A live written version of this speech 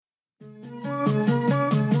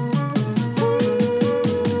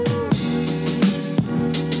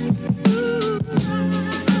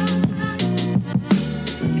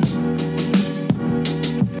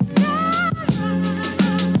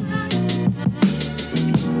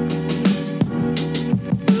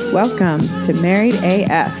Welcome to Married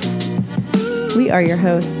AF. We are your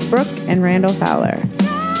hosts, Brooke and Randall Fowler.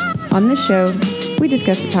 On this show, we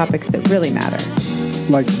discuss the topics that really matter.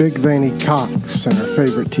 Like big veiny cocks and our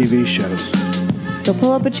favorite TV shows. So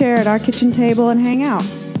pull up a chair at our kitchen table and hang out.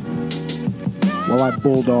 While I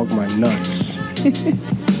bulldog my nuts.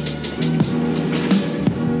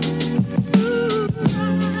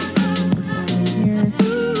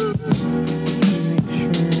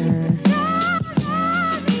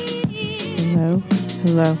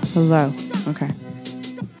 Hello. Okay.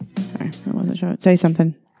 Sorry, I wasn't sure. Say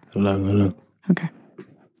something. Hello. Okay.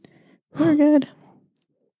 We're good.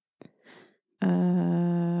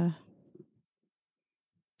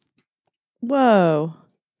 Whoa.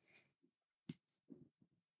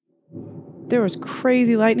 There was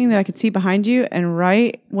crazy lightning that I could see behind you, and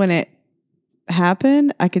right when it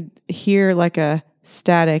happened, I could hear like a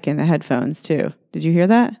static in the headphones too. Did you hear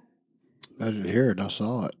that? I didn't hear it. I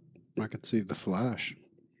saw it. I could see the flash.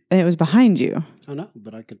 And it was behind you. I know,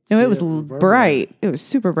 but I could see it was bright. It was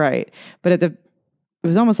super bright. But it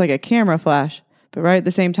was almost like a camera flash. But right at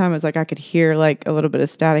the same time, it was like I could hear like a little bit of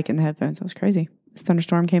static in the headphones. It was crazy. This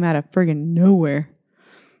thunderstorm came out of friggin' nowhere.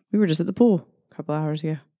 We were just at the pool a couple hours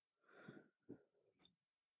ago.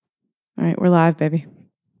 All right, we're live, baby.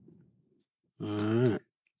 All right.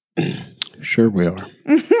 Sure we are.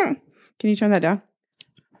 Can you turn that down?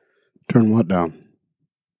 Turn what down?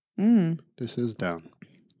 Mm. This is down.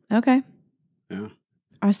 Okay. Yeah.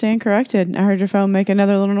 I stand corrected. I heard your phone make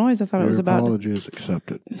another little noise. I thought it was about... apology is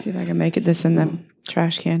accepted. Let me see if I can make this in the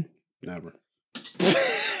trash can. Never.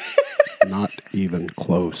 Not even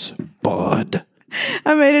close, bud.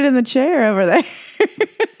 I made it in the chair over there.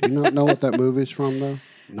 Do you not know what that movie's from, though?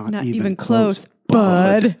 Not even close,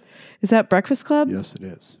 bud. Is that Breakfast Club? Yes, it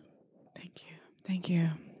is. Thank you.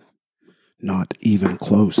 Not even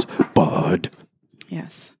close, bud.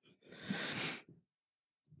 Yes.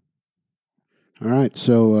 All right,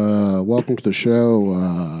 so welcome to the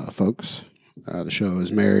show, folks. The show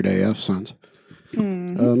is Married AF Sons.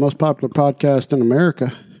 The most popular podcast in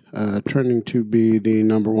America, trending to be the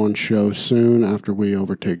number one show soon after we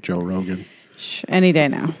overtake Joe Rogan. Any day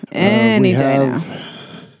now. We have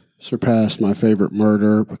surpassed My Favorite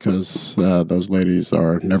Murder because those ladies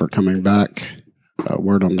are never coming back.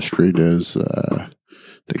 Word on the street is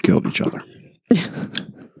they killed each other.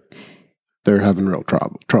 They're having real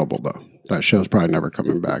trouble, though. That show's probably never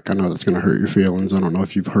coming back. I know that's going to hurt your feelings. I don't know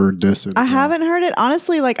if you've heard this. I haven't heard it.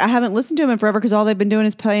 Honestly, like, I haven't listened to them in forever because all they've been doing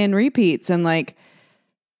is playing repeats. And, like,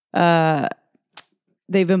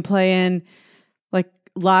 they've been playing, like,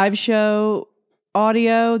 live show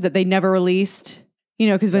audio that they never released. You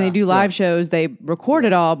know, because when they do live shows, they record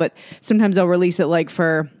it all. But sometimes they'll release it, like,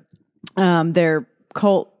 for their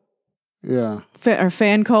cult. Yeah. Or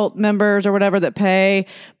fan cult members or whatever that pay,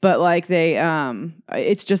 but like they,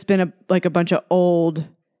 it's just been a bunch of old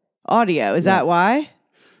audio. Is that why?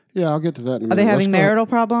 Yeah, I'll get to that in a minute. Are they having marital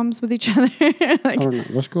problems with each other? I don't know.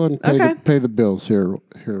 Let's go ahead and pay the bills here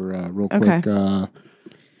real quick.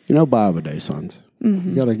 You know, Bible Day, sons.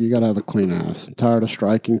 Mm-hmm. You gotta have a clean ass. I'm tired of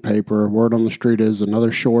striking paper. Word on the street is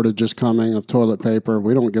another shortage is coming of toilet paper.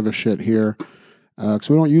 We don't give a shit here because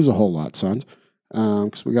we don't use a whole lot, sons.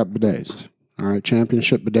 Because we got bidets. All right,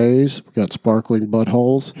 championship bidets. We got sparkling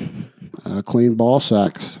buttholes, clean ball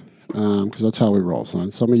sacks, because that's how we roll,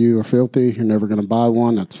 son. Some of you are filthy. You're never going to buy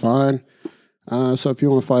one. That's fine. So if you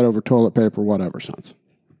want to fight over toilet paper, whatever, sons.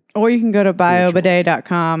 Or you can go to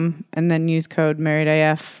biobidet.com and then use code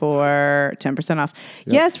MarriedAF for 10% off.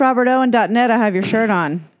 Yep. Yes, RobertOwen.net. I have your shirt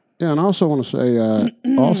on. Yeah, and I also want to say,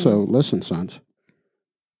 listen, sons,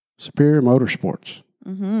 Superior Motorsports.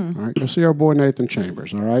 Mm-hmm. All right, go see our boy Nathan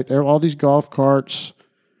Chambers. All right, all these golf carts,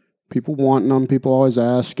 people wanting them, people always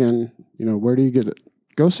asking, you know, where do you get it?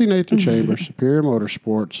 Go see Nathan Chambers, Superior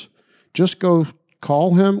Motorsports. Just go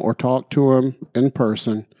call him or talk to him in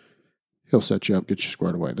person. He'll set you up, get you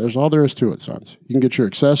squared away. There's all there is to it, sons. You can get your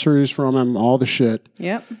accessories from him, all the shit.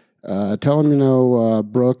 Yep. Tell him you know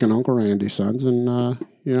Brooke and Uncle Randy, sons, and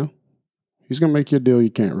you know he's gonna make you a deal you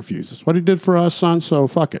can't refuse. That's what he did for us, son. So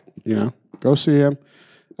fuck it, you know. Go see him.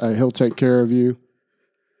 He'll take care of you.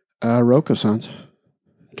 Roka, sons.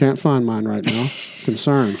 Can't find mine right now.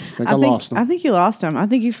 Concerned. I lost him. I think you lost him. I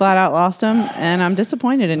think you flat out lost him, and I'm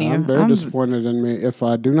disappointed in you. I'm very disappointed in me. If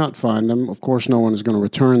I do not find them, of course, no one is going to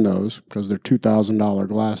return those because they're $2,000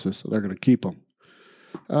 glasses, so they're going to keep them.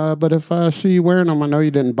 But if I see you wearing them, I know you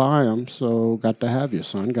didn't buy them, so got to have you,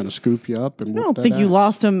 son. Going to scoop you up and. I don't think you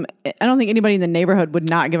lost them. I don't think anybody in the neighborhood would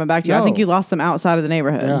not give them back to you. No. I think you lost them outside of the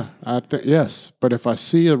neighborhood. Yeah, yes. But if I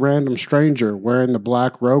see a random stranger wearing the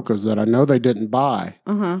black Rokas that I know they didn't buy,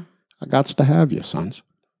 I got to have you, sons.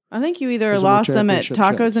 I think you either lost them at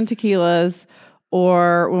Tacos and Tequilas,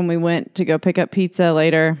 or when we went to go pick up pizza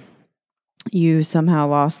later, you somehow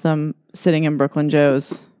lost them sitting in Brooklyn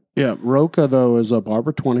Joe's. Yeah, Roca, though, is up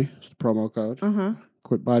Arbor 20. It's the promo code.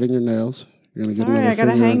 Quit biting your nails. You're going to get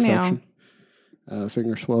another finger infection.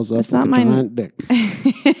 Finger swells up like a giant dick.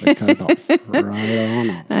 They cut it off right on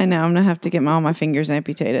off. I know. I'm going to have to get all my fingers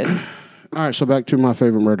amputated. All right, so back to my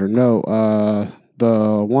favorite murder. No,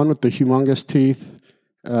 the one with the humongous teeth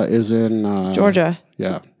is in... Georgia.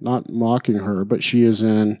 Yeah, not mocking her, but she has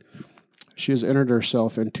entered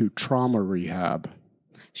herself into trauma rehab.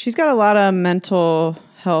 She's got a lot of mental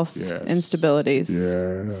health instabilities.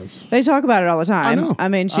 Yes. They talk about it all the time. I know. I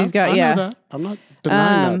mean, she's got, I know that. I'm not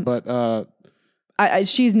denying that, but...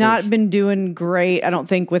 she's not been doing great, I don't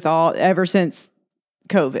think, ever since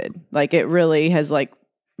COVID. Like, it really has, like,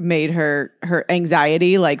 made her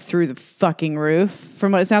anxiety, like, through the fucking roof,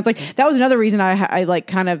 from what it sounds like. That was another reason I like,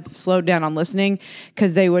 kind of slowed down on listening,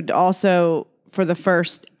 because they would also, for the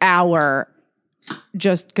first hour...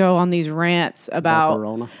 just go on these rants about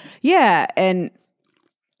Corona. Yeah, and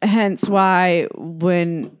hence why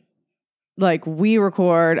when like we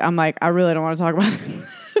record, I'm like, I really don't want to talk about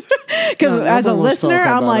this. Because as a listener,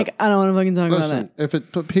 I'm like, I don't want to fucking talk about that. If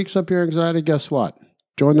it peaks up your anxiety, guess what?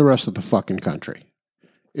 Join the rest of the fucking country.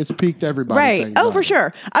 It's peaked everybody's anxiety. Oh, for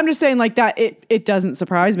sure. I'm just saying like that. It doesn't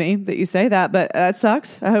surprise me that you say that, but that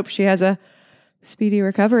sucks. I hope she has a speedy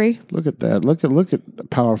recovery. Look at that. Look at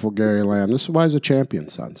powerful Gary Lamb. This is why he's a champion,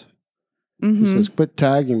 sons. He says, quit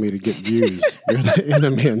tagging me to get views. You're the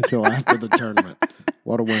enemy until after the tournament.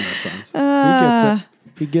 What a winner, sons. He gets it.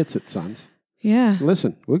 He gets it, sons. Yeah.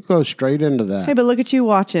 Listen, we'll go straight into that. Hey, but look at you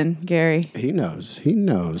watching, Gary. He knows,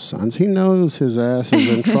 sons. He knows his ass is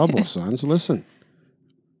in trouble, sons. Listen,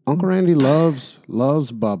 Uncle Randy loves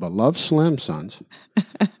Bubba, loves Slim, sons.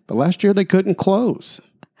 But last year they couldn't close.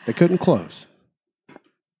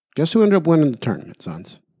 Guess who ended up winning the tournament,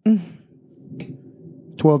 sons?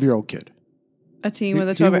 12-year-old kid. A team with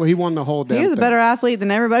a 12-year-old. He won the whole damn thing. He was a better athlete than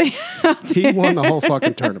everybody out there. He won the whole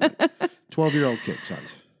fucking tournament. 12-year-old kid,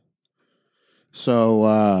 sons.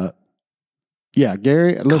 So, yeah,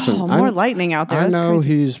 Gary, listen. More lightning out there. I That's know crazy.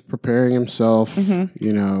 He's preparing himself,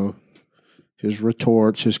 you know, his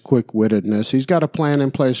retorts, his quick-wittedness. He's got a plan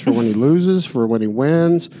in place for when he loses, for when he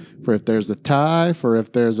wins, for if there's a tie, for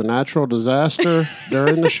if there's a natural disaster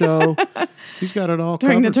during the show. He's got it all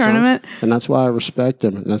during covered, the tournament. Sons. And that's why I respect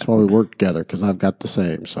him, and that's why we work together, because I've got the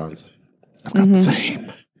same, sons. I've got the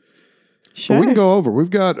same. Sure. But we can go over.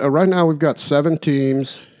 We've got, right now, we've got 7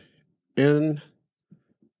 teams in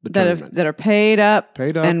the tournament. That are paid up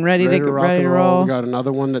and ready to roll. We got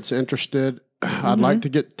another one that's interested. I'd like to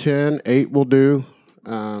get 10. 8 will do.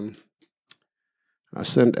 I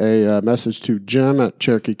sent a message to Jim at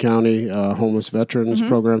Cherokee County Homeless Veterans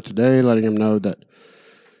Program today, letting him know that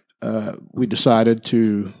we decided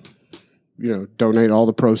to, donate all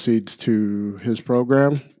the proceeds to his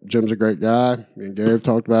program. Jim's a great guy. Me and Gary have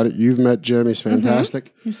talked about it. You've met Jim. He's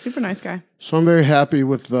fantastic. He's a super nice guy. So I'm very happy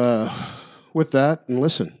with that. And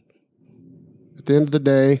listen, at the end of the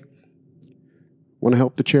day, want to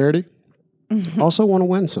help the charity. Also want to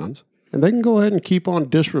win, sons. And they can go ahead and keep on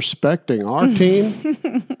disrespecting our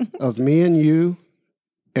team of me and you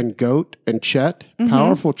and Goat and Chet,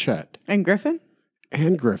 powerful Chet. And Griffin.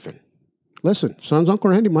 Listen, sons, Uncle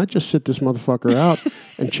Randy might just sit this motherfucker out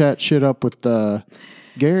and chat shit up with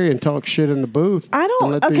Gary and talk shit in the booth.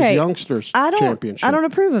 And let these youngsters championship. I don't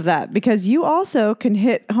approve of that, because you also can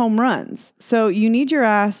hit home runs. So you need your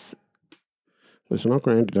ass... Listen,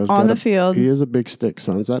 Uncle Randy does on the field. He is a big stick,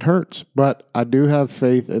 sons. That hurts. But I do have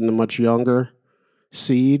faith in the much younger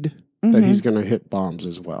seed that he's going to hit bombs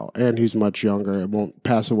as well. And he's much younger. It won't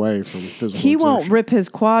pass away from physical He won't exertion. rip his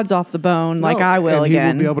quads off the bone like I will and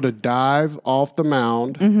again. He will be able to dive off the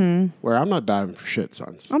mound where I'm not diving for shit,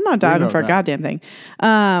 sons. I'm not diving for a goddamn thing.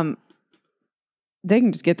 They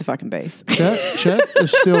can just get the fucking base. Chet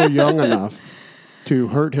is still young enough to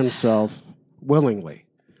hurt himself willingly.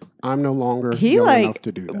 I'm no longer young enough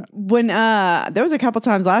to do that. When there was a couple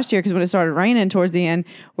times last year, because when it started raining towards the end,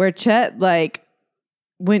 where Chet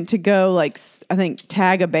went to go I think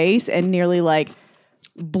tag a base and nearly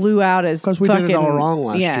blew out his because we did it all wrong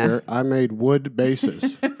last year. I made wood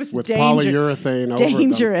bases with polyurethane over them.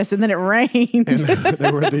 Dangerous, and then it rained. And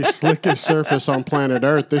they were the slickest surface on planet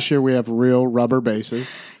Earth. This year we have real rubber bases.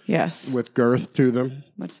 Yes. With girth to them.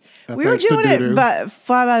 We were doing it but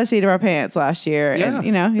fly by the seat of our pants last year. Yeah.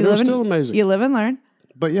 And, it was still amazing. You live and learn.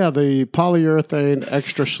 But yeah, the polyurethane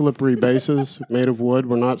extra slippery bases made of wood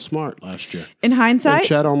were not smart last year. In hindsight. And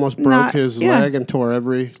Chet almost broke his leg and tore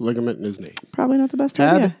every ligament in his knee. Probably not the best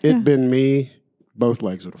idea. Had it been me both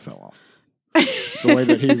legs would have fell off. The way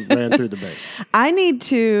that he ran through the base. I need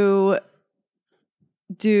to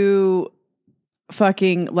do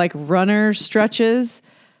fucking like runner stretches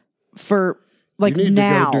for like you need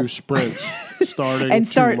now. to go do sprints starting and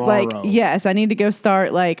start tomorrow. like, yes, I need to go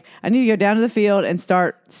start like, I need to go down to the field and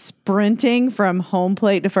start sprinting from home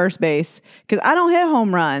plate to first base because I don't hit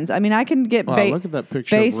home runs. I mean, I can get look at that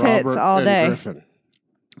picture base of Robert hits all and day. Griffin.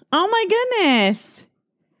 Oh my goodness.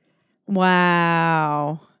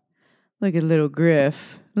 Wow. Look at little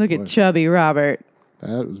Griff. Look at chubby Robert.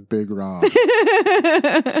 That was Big Rob.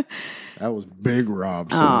 That was Big Rob.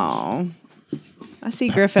 Oh. I see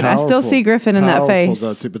Griffin. I still see Griffin in that face.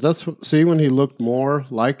 Too, but that's see when he looked more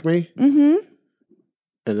like me, and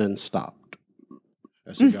then stopped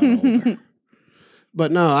as he got older.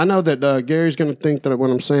 But no, I know that Gary's going to think that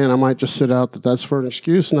what I'm saying, I might just sit out. That's for an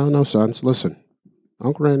excuse. No, sons. Listen,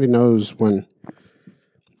 Uncle Randy knows when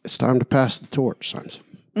it's time to pass the torch, sons.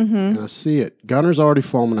 And I see it. Gunner's already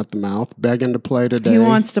foaming at the mouth, begging to play today. He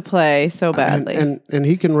wants to play so badly, and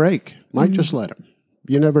he can rake. Might just let him.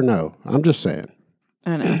 You never know. I'm just saying.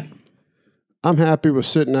 I know. I'm happy with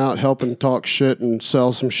sitting out, helping talk shit and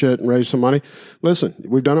sell some shit and raise some money. Listen,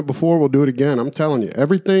 we've done it before. We'll do it again. I'm telling you,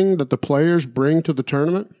 everything that the players bring to the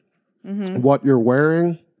tournament, what you're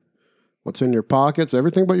wearing, what's in your pockets,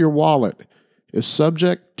 everything but your wallet is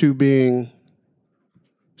subject to being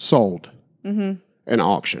sold and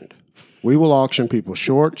auctioned. We will auction people's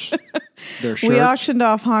shorts, their shirts. We auctioned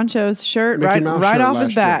off Honcho's shirt right off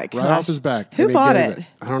his back. Right off his back. Who bought it?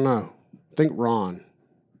 I don't know. I think Ron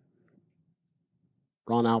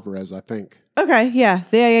Alvarez, I think. Okay, yeah.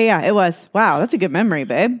 It was. Wow, that's a good memory,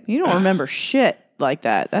 babe. You don't remember shit like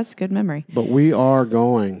that. That's a good memory. But we are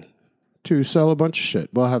going to sell a bunch of shit.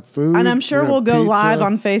 We'll have food. And I'm sure we'll go pizza. live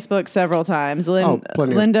on Facebook several times.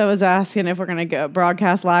 Linda was asking if we're going to go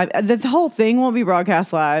broadcast live. The whole thing won't be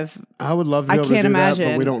broadcast live. I would love to be able to do that,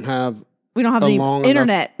 but we don't have the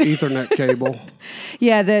internet. Ethernet cable.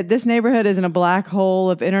 Yeah, this neighborhood is in a black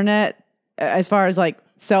hole of internet as far as like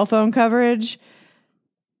cell phone coverage.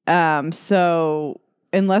 So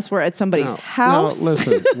unless we're at somebody's house. No,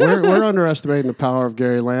 listen, we're underestimating the power of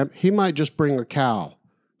Gary Lamb. He might just bring a cow,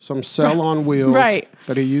 some cell on wheels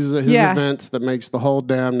that he uses at his events that makes the whole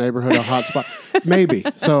damn neighborhood a hotspot. Maybe.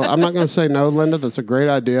 So I'm not going to say no, Linda. That's a great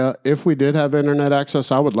idea. If we did have internet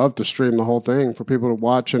access, I would love to stream the whole thing for people to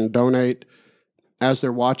watch and donate as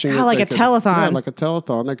they're watching. Like a telethon. Yeah, like a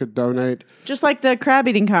telethon. They could donate. Just like the crab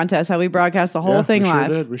eating contest, how we broadcast the whole thing live.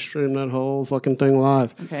 We sure did. We streamed that whole fucking thing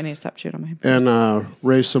live. Okay, I need to stop chewing on my... And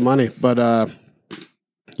raise some money. But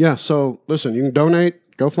yeah, so listen, you can donate.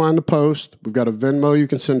 Go find the post. We've got a Venmo you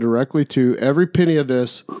can send directly to. Every penny of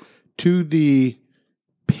this to the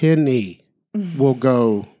penny will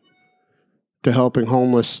go to helping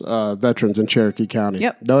homeless veterans in Cherokee County.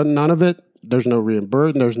 Yep. None of it. There's no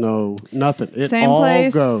reimbursement. There's no nothing. It all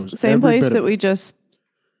goes. Same place that we just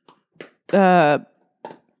donated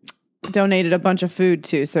a bunch of food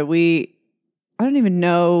to. So I don't even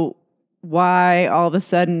know why all of a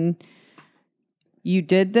sudden you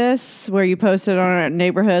did this, where you posted on our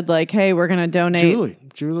neighborhood like, hey, we're going to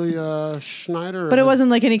donate. Julie Schneider. But it wasn't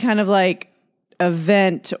like any kind of like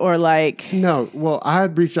event or like... No. Well, I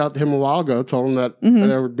had reached out to him a while ago, told him that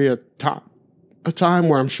there would be a time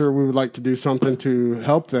where I'm sure we would like to do something to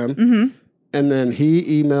help them. And then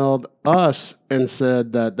he emailed us and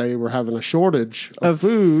said that they were having a shortage of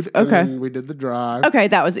food. Okay. And then we did the drive. Okay,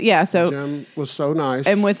 that was, so... Jim was so nice.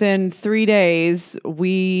 And within 3 days,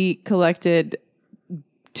 we collected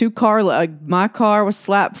 2 car... my car was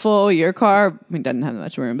slap full. Your car... doesn't have that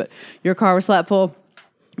much room, but your car was slap full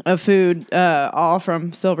of food, all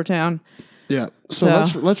from Silvertown. Yeah. So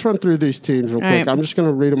let's run through these teams real quick. Right. I'm just going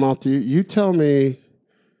to read them all to you. You tell me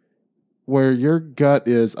where your gut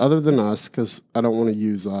is, other than us, because I don't want to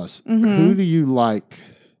use us. Who do you like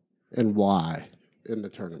and why in the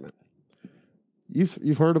tournament?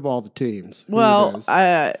 You've heard of all the teams. Well,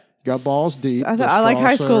 got balls deep. I like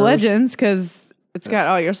High School Legends because it's got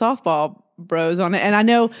all your softball bros on it, and I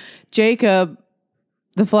know Jacob,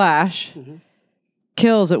 the Flash,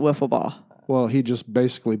 kills at wiffle ball. Well, he just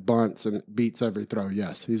basically bunts and beats every throw.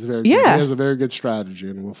 Yes, he's very good. He has a very good strategy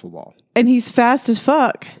in wiffle ball. And he's fast as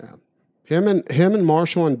fuck. Yeah. Him and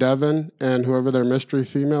Marshall and Devin and whoever their mystery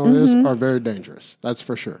female is are very dangerous. That's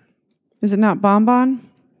for sure. Is it not Bonbon?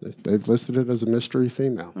 They've listed it as a mystery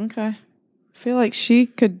female. Okay. I feel like she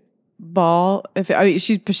could ball.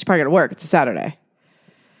 She's probably going to work. It's a Saturday.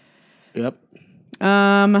 Yep.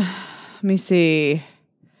 Let me see.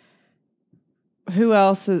 Who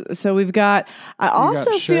else? So we've got... I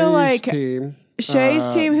also feel like... team.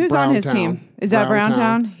 Shay's team. Who's on his Browntown. team? Is that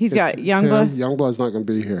Browntown? He's got Youngblood. Youngblood's not going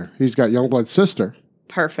to be here. He's got Youngblood's sister.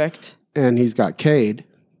 Perfect. And he's got Cade.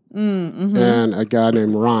 And a guy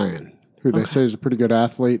named Ryan, who they say is a pretty good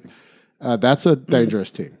athlete. That's a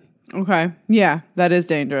dangerous team. Okay. Yeah, that is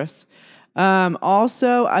dangerous.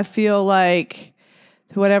 Also, I feel like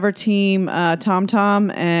whatever team Tom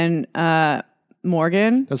Tom and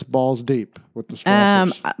Morgan. That's balls deep with the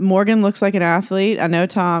Strassers. Morgan looks like an athlete. I know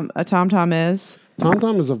Tom Tom is. Tom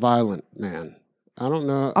Tom is a violent man. I don't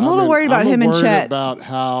know. I'm a little worried about him and Chet. About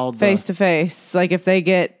how face to face, like if they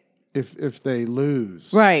get if they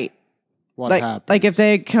lose, right. What happens? Like if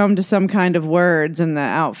they come to some kind of words in the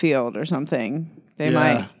outfield or something, they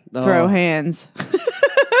might throw hands.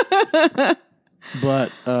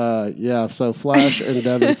 But so Flash and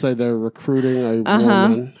Devin say they're recruiting a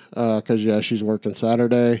woman because she's working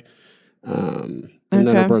Saturday, and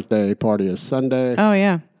then her birthday party is Sunday. Oh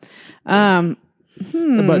yeah.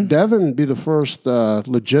 But Devin be the first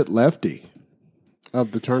legit lefty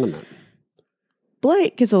of the tournament.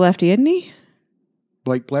 Blake is a lefty, isn't he?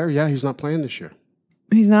 Blake Blair, he's not playing this year.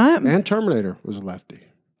 He's not? And Terminator was a lefty.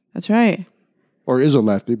 That's right. Or is a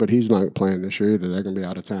lefty, but he's not playing this year either. They're going to be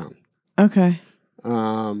out of town. Okay.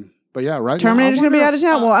 But yeah, right Terminator's going to be out of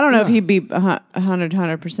town? Well, I don't know if he'd be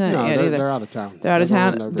 100% no, yet either. They're out of town. They're out of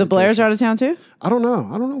town? The Blairs are out of town too? I don't know.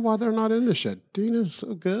 I don't know why they're not in this yet. Dina's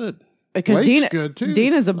so good. Because good too.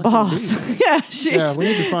 Dina's a boss. Yeah, we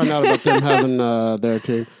need to find out about them having their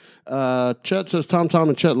team. Chet says Tom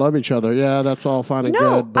and Chet love each other. Yeah, that's all fine and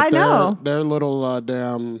good. But I know. They're little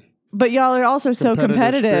damn. But y'all are also so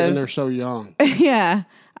competitive. And they're so young. Yeah.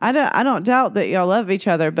 I don't doubt that y'all love each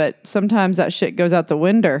other, but sometimes that shit goes out the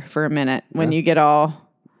window for a minute when you get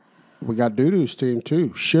all. We got Doodoo's team too.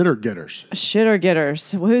 Shitter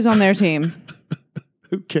getters. Well, who's on their team?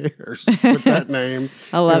 Who cares with that name?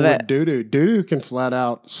 I love it. Doodoo. Doodoo can flat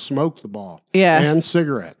out smoke the ball. Yeah. And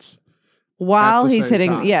cigarettes. While he's hitting,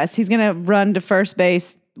 time. yes, he's going to run to first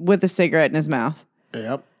base with a cigarette in his mouth.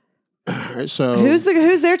 Yep. All right, so who's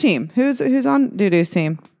their team? Who's on Doodoo's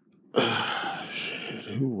team?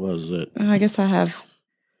 Who was it? I guess I have.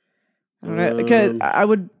 I don't know, because I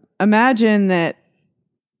would imagine that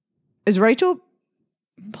is Rachel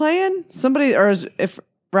playing somebody, or if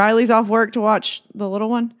Riley's off work to watch the little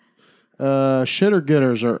one. Shitter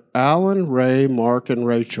getters are Alan, Ray, Mark, and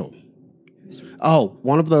Rachel. Oh,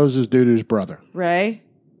 one of those is Doodoo's brother. Ray?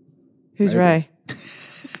 Who's Ray?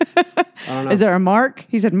 I don't know. Is there a Mark?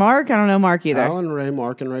 He said Mark. I don't know Mark either. Alan, Ray,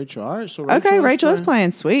 Mark, and Rachel. All right, so Rachel is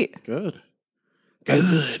playing. Sweet. Good.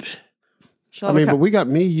 But we got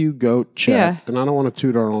me, you, Goat, Chet, and I don't want to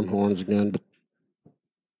toot our own horns again, but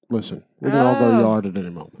listen, we can all go yard at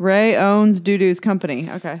any moment. Ray owns Doodoo's company.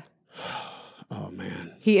 Okay. Oh,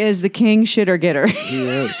 man. He is the king shitter getter. He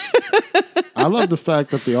is. I love the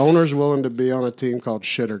fact that the owner's willing to be on a team called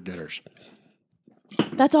Shitter Getters.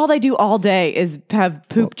 That's all they do all day is have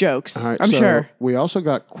poop jokes. Right, I'm sure. We also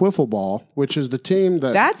got Quiffle Ball, which is the team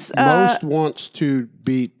that most wants to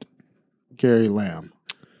beat Gary Lamb.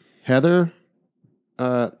 Heather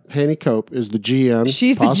Haney Cope is the GM.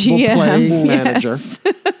 She's the GM. Playing manager.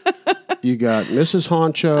 Yes. You got Mrs.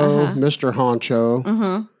 Honcho, Mr.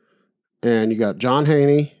 Honcho, and you got John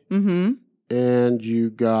Haney, and you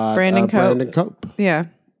got Brandon Cope. Yeah.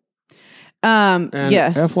 And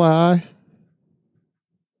yes. FYI,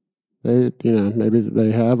 they, maybe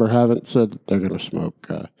they have or haven't said that they're going to smoke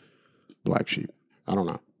Black Sheep. I don't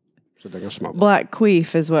know. So they're going to smoke Black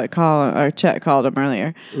Queef is what Chet called him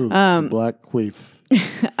earlier. Ooh, Black Queef.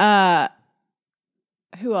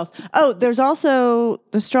 Who else? Oh, there's also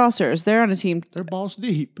the Strassers. They're on a team. They're balls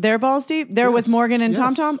deep. They're balls deep? They're with Morgan and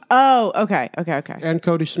Tom Tom? Oh, okay. And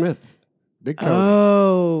Cody Smith. Big Cody.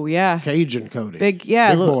 Oh, yeah. Cajun Cody. Big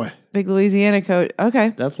boy. Big Louisiana Cody. Okay.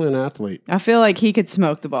 Definitely an athlete. I feel like he could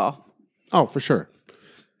smoke the ball. Oh, for sure.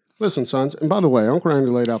 Listen, sons, and by the way, Uncle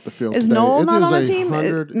Randy laid out the field Is today. Noel not on the team?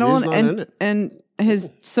 Noel and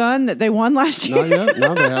his son that they won last year? Not yet.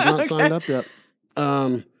 No, they have not signed up yet.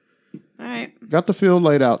 All right. Got the field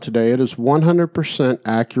laid out today. It is 100%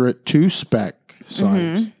 accurate to spec,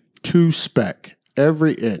 sons. To spec.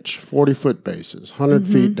 Every inch. 40-foot bases. 100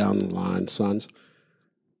 feet down the line, sons.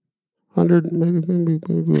 100, maybe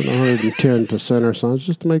 110 to center, sons,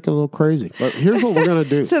 just to make it a little crazy. But here's what we're going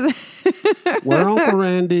to do. Where Uncle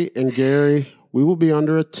Randy and Gary, we will be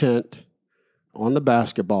under a tent on the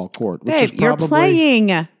basketball court. Which is probably, you're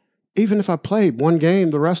playing. Even if I played one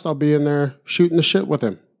game, the rest I'll be in there shooting the shit with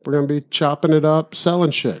him. We're going to be chopping it up,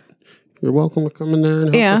 selling shit. You're welcome to come in there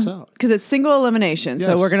and help us out. Because it's single elimination. Yes,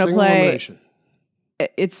 so we're going to play. Elimination.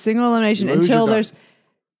 It's single elimination until there's.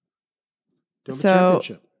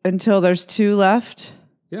 Championship. until there's 2 left?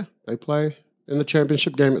 Yeah, they play in the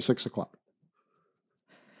championship game at 6:00.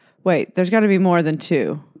 Wait, there's got to be more than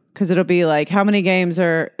 2 because it'll be like how many games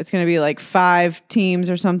are? It's going to be like 5 teams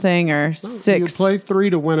or something or 6. You play 3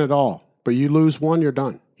 to win it all, but you lose 1, you're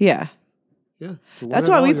done. Yeah, Yeah, that's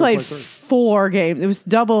why we played 4 games. It was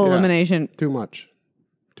double elimination. Too much.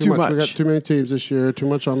 Too much. We got too many teams this year. Too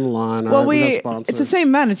much on the line. Well, it's the same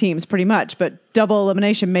amount of teams pretty much, but double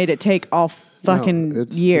elimination made it take all fucking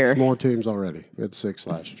year. It's more teams already. We had 6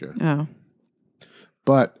 last year. Oh,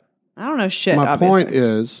 but I don't know shit. My obviously. point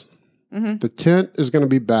is, the tent is going to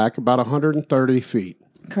be back about 130 feet.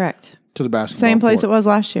 Correct. To the basketball Same place court, it was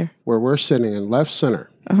last year. where we're sitting in left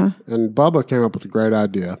center. And Bubba came up with a great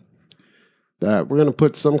idea that we're going to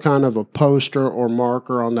put some kind of a poster or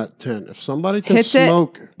marker on that tent. If somebody can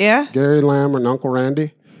smoke Gary Lamb and Uncle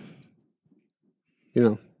Randy,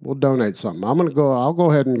 we'll donate something. I'll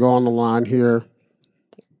go ahead and go on the line here.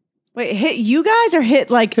 Wait, hit you guys or hit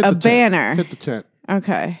like a banner? Hit the tent.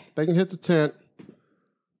 Okay. They can hit the tent.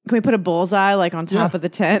 Can we put a bullseye like on top of the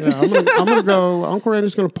tent? Yeah, I'm gonna go. Uncle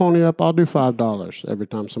Randy's gonna pony up. I'll do $5 every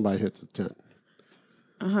time somebody hits the tent.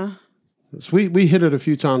 So we hit it a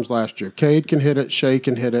few times last year. Cade can hit it. Shay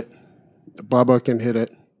can hit it. Bubba can hit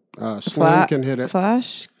it. Slim can hit it.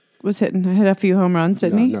 Flash was hit a few home runs,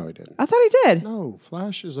 didn't he? No, he didn't. I thought he did. No,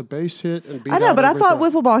 Flash is a base hit and beat I know, but I thought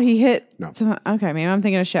wiffle ball he hit. No. Okay, maybe I'm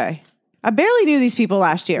thinking of Shay. I barely knew these people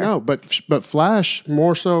last year. No, but Flash,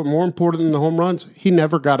 more important than the home runs, he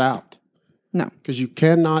never got out. No. Because you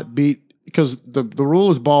cannot beat, because the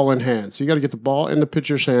rule is ball in hand. So you got to get the ball in the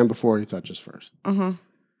pitcher's hand before he touches first.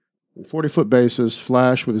 40-foot bases,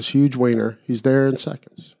 Flash with his huge wiener, he's there in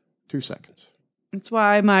seconds. 2 seconds. That's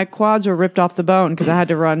why my quads were ripped off the bone because I had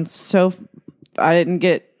to run I didn't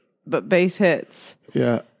get base hits.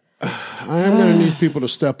 Yeah. I am going to need people to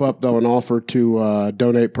step up, though, and offer to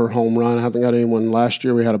donate per home run. I haven't got anyone. Last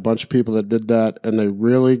year, we had a bunch of people that did that, and they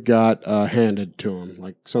really got handed to them.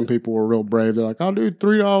 Like, some people were real brave. They're like, I'll do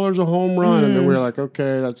 $3 a home run. And then we were like,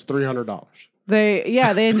 okay, that's $300. They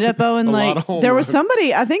ended up owing like, there was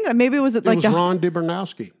somebody, I think maybe it was Ron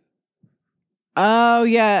Dibernowski. Oh,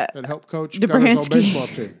 yeah. That helped coach Gunner's baseball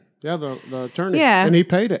team. Yeah, the attorney. Yeah. And he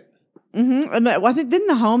paid it. And I think didn't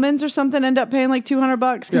the Homans or something end up paying like $200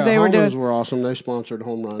 because they were doing? Homans were awesome. They sponsored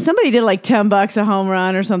home runs. Somebody did like $10 a home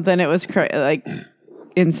run or something. It was like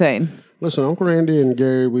insane. Listen, Uncle Randy and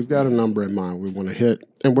Gary, we've got a number in mind we want to hit,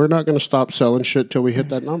 and we're not going to stop selling shit till we hit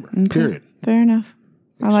that number. Okay. Period. Fair enough.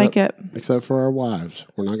 I like it. Except for our wives,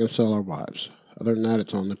 we're not going to sell our wives. Other than that,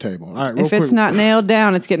 it's on the table. All right. If it's not nailed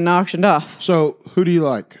down, it's getting auctioned off. So, who do you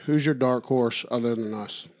like? Who's your dark horse other than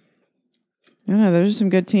us? I don't know. Those are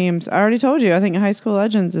some good teams. I already told you. I think High School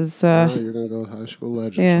Legends is. You're going to go with High School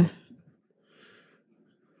Legends. Yeah.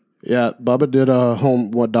 Yeah, Bubba did a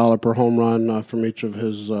 $1 per home run from each of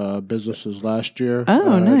his businesses last year.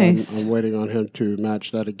 Oh, nice. I'm waiting on him to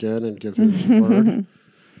match that again and give his word.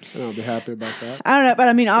 And I'll be happy about that. I don't know, but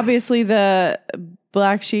I mean, obviously the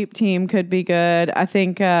Black Sheep team could be good. I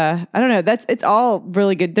think I don't know. It's all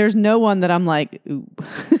really good. There's no one that I'm like, ooh.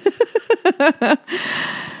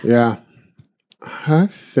 Yeah. I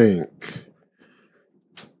think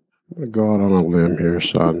I'm going to go out on a limb here,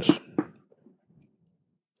 sons.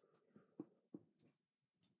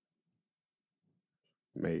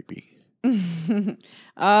 Maybe.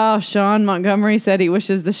 Oh, Sean Montgomery said he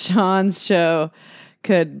wishes the Sean's show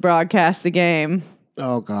could broadcast the game.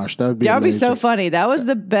 Oh, gosh, that would be amazing. Be so funny. That was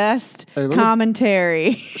the best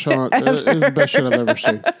commentary. Sean, it was the best shit I've ever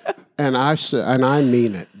seen. And I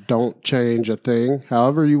mean it. Don't change a thing.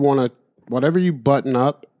 However you want to, whatever you button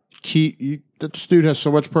up, this dude has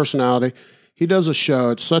so much personality. He does a show.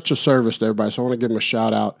 It's such a service to everybody, so I want to give him a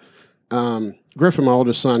shout out. Griffin, my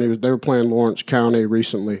oldest son, they were playing Lawrence County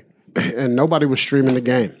recently, and nobody was streaming the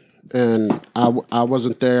game. And I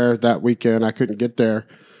wasn't there that weekend. I couldn't get there.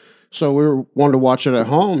 So we wanted to watch it at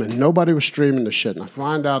home, and nobody was streaming the shit. And I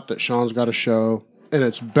find out that Sean's got a show, and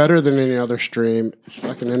it's better than any other stream. It's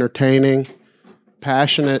fucking entertaining,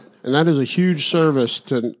 passionate, and that is a huge service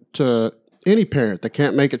to any parent that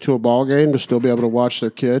can't make it to a ball game to still be able to watch their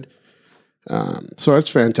kid. So it's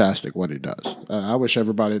fantastic what he does. I wish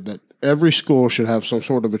every school should have some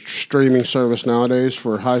sort of a streaming service nowadays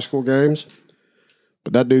for high school games.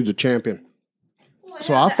 But that dude's a champion.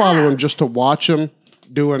 So I follow him just to watch him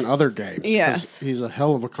doing other games. Yes. He's a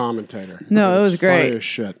hell of a commentator. No, it was great. Funny as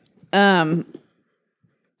shit.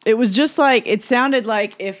 It was just like, it sounded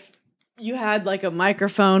like if you had like a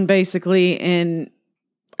microphone basically in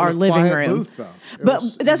our living room. Booth, though. But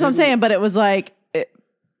that's what I'm saying. But it was like,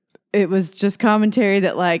 it was just commentary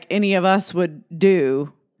that like any of us would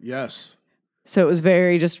do. Yes. So it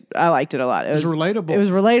was I liked it a lot. It was relatable. It was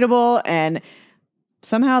relatable, and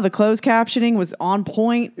somehow the closed captioning was on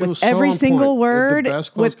point with every single word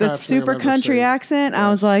with the super country accent. Yes. I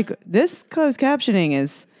was like, this closed captioning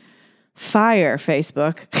is fire,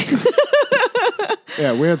 Facebook.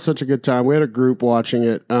 Yeah, we had such a good time. We had a group watching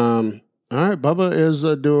it. All right, Bubba is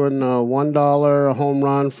doing $1 a home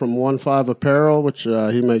run from 1-5 Apparel, which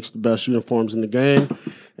he makes the best uniforms in the game,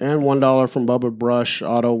 and $1 from Bubba Brush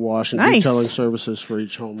Auto Wash and detailing services for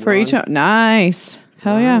each home run. Nice.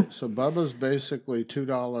 Hell yeah. So Bubba's basically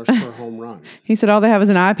 $2 per home run. He said all they have is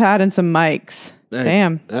an iPad and some mics. Hey,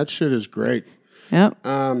 damn. That shit is great. Yep.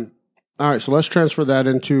 All right, so let's transfer that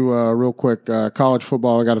into real quick college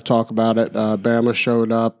football. I got to talk about it. Bama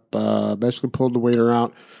showed up, basically pulled the wiener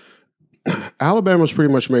out. Alabama's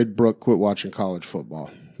pretty much made Brooke quit watching college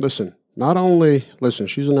football. Listen,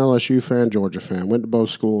 she's an LSU fan, Georgia fan, went to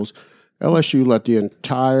both schools. LSU let the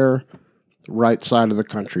entire right side of the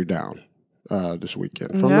country down this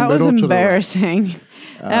weekend. From that the middle was to embarrassing. The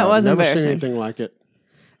right. That was never embarrassing. Seen anything like it.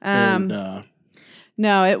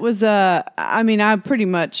 No, it was. I pretty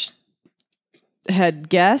much had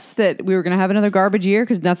guessed that we were going to have another garbage year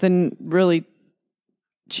because nothing really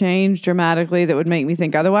changed dramatically that would make me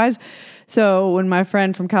think otherwise. So when my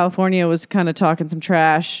friend from California was kind of talking some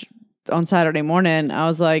trash on Saturday morning, I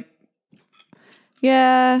was like,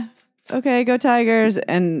 yeah, okay, go Tigers.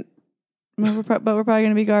 And but we're probably going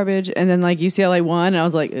to be garbage. And then like UCLA won. And I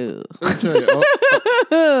was like, ugh. Let me tell you,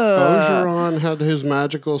 Ogeron had his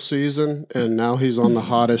magical season, and now he's on the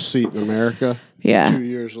hottest seat in America. Yeah. 2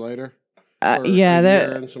 years later.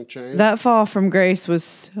 That fall from grace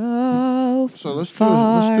was so let's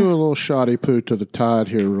far. do a little shoddy poo to the Tide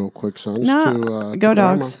here real quick, sons. Go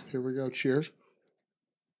Dogs. Here we go. Cheers.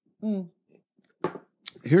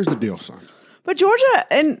 Here's the deal, son. But Georgia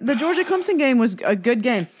and the Georgia Clemson game was a good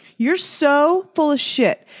game. You're so full of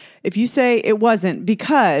shit if you say it wasn't,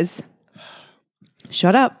 because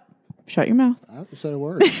shut up. Shut your mouth. I haven't said a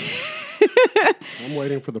word. I'm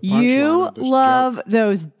waiting for the punchline. You love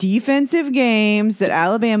those defensive games that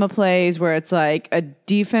Alabama plays where it's like a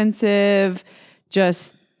defensive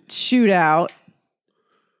just shootout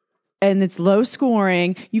and it's low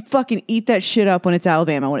scoring. You fucking eat that shit up when it's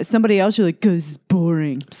Alabama. When it's somebody else, you're like, "Cause it's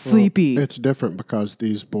boring, sleepy." Well, it's different because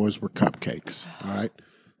these boys were cupcakes. All right.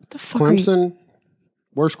 What the fuck? Clemson,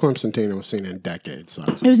 worst Clemson team I've seen in decades, son.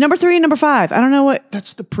 It was number 3 and number 5. I don't know what.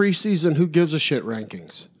 That's the preseason who gives a shit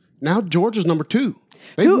rankings. Now Georgia's number 2.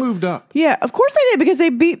 They've moved up. Yeah, of course they did because they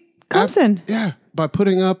beat Clemson. By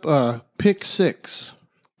putting up a pick 6.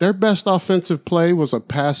 Their best offensive play was a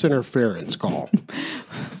pass interference call.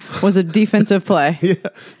 Was a defensive play. Yeah.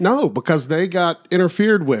 No, because they got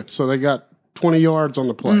interfered with, so they got 20 yards on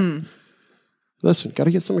the play. Listen, got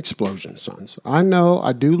to get some explosions, sons. I know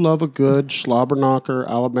I do love a good slobber knocker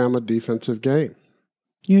Alabama defensive game.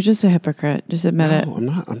 You're just a hypocrite. Just admit it. No, I'm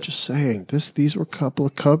not. I'm just saying these were a couple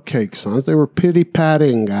of cupcake sons. They were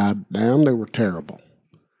pity-patting, goddamn. They were terrible.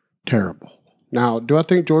 Terrible. Now, do I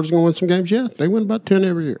think Georgia's going to win some games? Yeah, they win about 10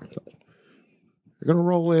 every year. So they're going to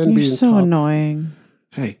roll in. You're so annoying.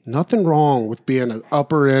 Hey, nothing wrong with being an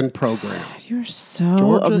upper-end program. God, you're so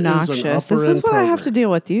Georgia obnoxious. This is what I have to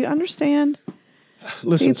deal with. Do you understand?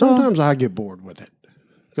 Listen, sometimes I get bored with it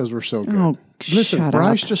because we're so good. Oh, listen,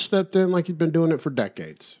 Bryce just stepped in like he's been doing it for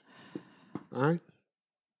decades. All right?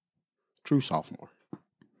 True sophomore.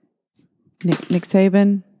 Nick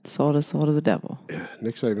Saban sold his soul to the devil. Yeah,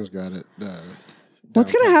 Nick Saban's got it.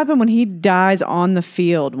 What's going to happen when he dies on the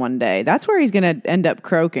field one day? That's where he's going to end up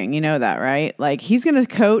croaking. You know that, right? Like, he's going to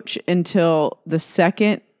coach until the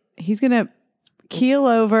second. He's going to keel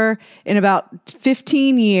over in about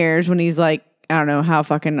 15 years when he's like, I don't know how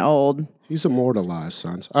fucking old. He's immortalized,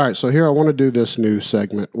 sons. All right, so here I want to do this new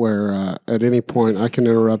segment where at any point I can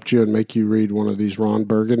interrupt you and make you read one of these Ron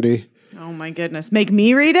Burgundy. Oh, my goodness. Make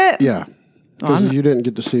me read it? Yeah, because you didn't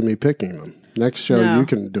get to see me picking them. Next show, you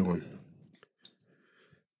can do them.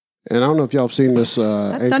 And I don't know if y'all have seen this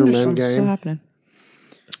Anchorman game. Still happening.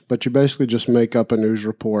 But you basically just make up a news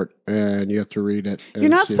report and you have to read it. You're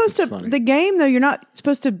not supposed to, the game though, you're not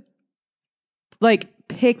supposed to like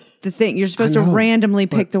pick the thing. You're supposed to randomly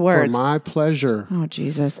pick the words. For my pleasure. Oh,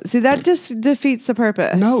 Jesus. See, that just defeats the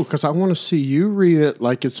purpose. No, because I want to see you read it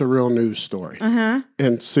like it's a real news story.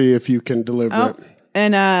 And see if you can deliver it.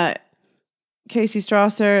 And Casey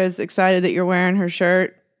Strasser is excited that you're wearing her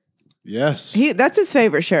shirt. Yes. That's his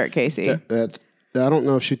favorite shirt, Casey. I don't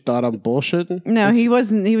know if she thought I'm bullshitting. No, he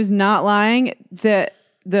wasn't. He was not lying.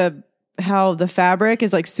 The how the fabric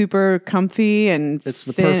is like super comfy and It's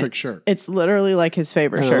the thin. perfect shirt. It's literally like his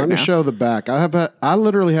favorite shirt. Let me now. show the back. I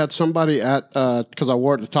literally had somebody at because I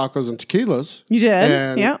wore it to Tacos and Tequilas. You did?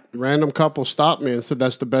 And Yep. random couple stopped me and said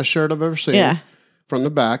that's the best shirt I've ever seen. Yeah. From the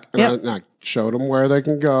back, and, Yep. I showed them where they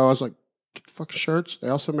can go. I was like, "Get the fucking shirts." They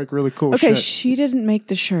also make really cool Okay, shit. she didn't make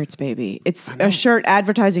the shirts, baby. It's a shirt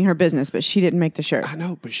advertising her business, but she didn't make the shirt. I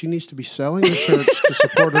know, but she needs to be selling the shirts to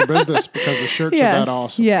support her business because the shirts are Yes, that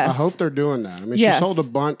awesome. yes. I hope they're doing that. I mean, Yes. she sold a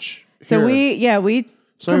bunch. So here. we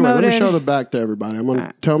So anyway, promoted. let me show the back to everybody. I'm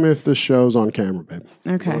gonna tell me if this show's on camera, babe.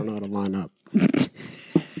 Okay. I don't know how to line up.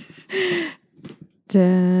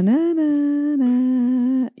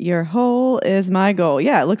 Da-na-na-na. Your hole is my goal.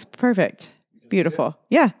 Yeah, it looks perfect. Beautiful.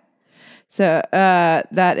 Yeah. So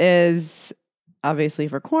that is obviously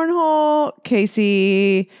for cornhole.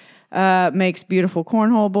 Casey makes beautiful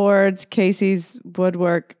cornhole boards. Casey's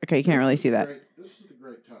woodwork. Okay, you can't really see that. This is a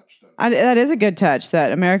great touch, though. That is a good touch.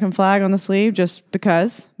 That American flag on the sleeve, just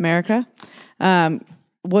because America.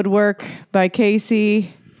 Woodwork by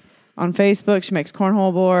Casey on Facebook. She makes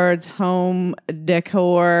cornhole boards, home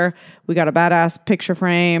decor. We got a badass picture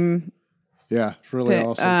frame. Yeah, it's really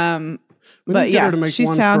awesome. We But need to get her to yeah, make she's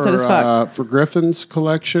one talented as fuck. For Griffin's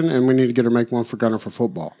collection, and we need to get her to make one for Gunner for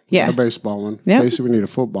football. Yeah. Not a baseball one. Yep. Casey, we need a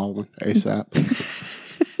football one ASAP.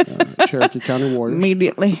 Cherokee County Warriors.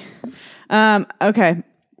 Immediately. Okay.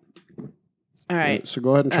 All right. So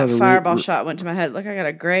go ahead and try to fireball shot went to my head. Look, I got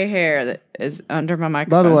a gray hair that is under my By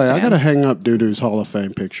microphone. the way, I stand. got to hang up Doodoo's Hall of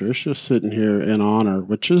Fame picture. It's just sitting here in honor,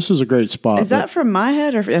 which this is a great spot. Is that from my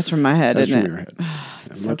head or that's from my head? that's isn't from it? your head?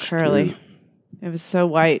 It's so curly. It was so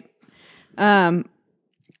white. All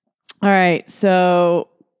right. So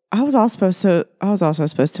I was also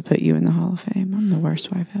supposed to put you in the Hall of Fame. I'm the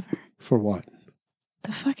worst wife ever. For what?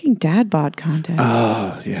 The fucking dad bod contest.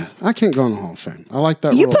 Oh, yeah. I can't go in the Hall of Fame. I like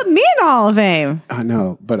that You rule. put me in the Hall of Fame. I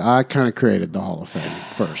know, but I kind of created the Hall of Fame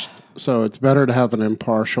first. So it's better to have an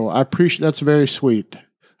impartial. I appreciate that's very sweet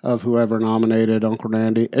of whoever nominated Uncle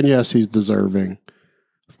Randy. And yes, he's deserving,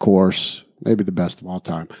 of course, maybe the best of all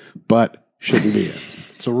time, but shouldn't be it.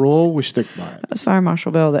 It's a rule. We stick by it. That was Fire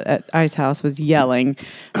Marshal Bill that at Ice House was yelling,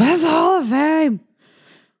 "That's the Hall of Fame.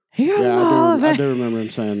 He goes in the Hall of I Fame." do remember him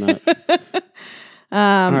saying that.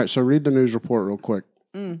 All right, so read the news report real quick.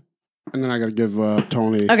 And then I got to give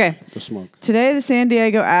Tony Okay. the smoke. Today, the San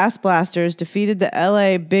Diego Ass Blasters defeated the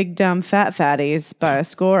LA Big Dumb Fat Fatties by a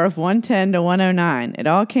score of 110 to 109. It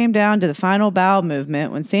all came down to the final bowel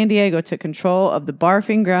movement when San Diego took control of the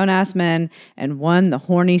barfing grown-ass men and won the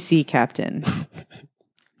horny sea captain.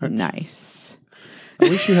 Nice. I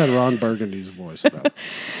wish you had Ron Burgundy's voice, though.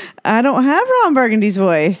 I don't have Ron Burgundy's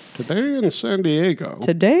voice. Today in San Diego.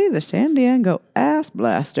 Today, the San Diego Ass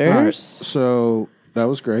Blasters. All right, so that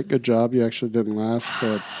was great. Good job. You actually didn't laugh.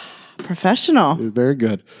 So Professional. it was very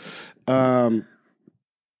good.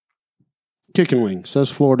 Kicking Wing says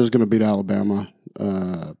Florida's going to beat Alabama.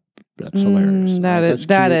 That's hilarious.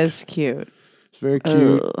 That is cute. It's very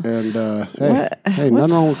cute. Ugh. And What- hey, what's-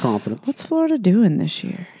 nothing wrong with confidence. What's Florida doing this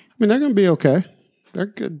year? I mean, they're going to be okay. They're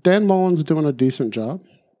good. Dan Mullen's doing a decent job.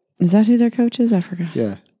 Is that who their coach is? I forgot.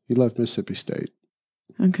 Yeah, he left Mississippi State.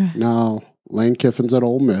 Okay. Now Lane Kiffin's at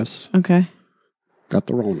Ole Miss. Okay. Got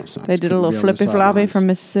the Renaissance. They did a Couldn't little be on the flippy floppy sidelines. from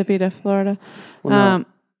Mississippi to Florida. Well,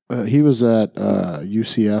 no, he was at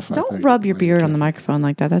UCF. I Don't think, rub your Lane beard on the Kiffin. microphone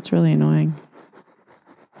like that. That's really annoying.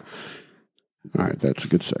 All right, that's a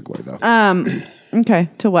good segue though. Okay.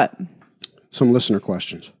 To what? Some listener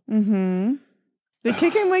questions. The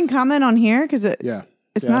kicking wing comment on here because Yeah,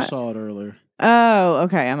 It's I not- saw it earlier. Oh,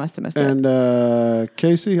 okay. I must have missed it. And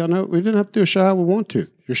Casey, I know we didn't have to do a shout out. We want to.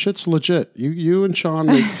 Your shit's legit. You and Sean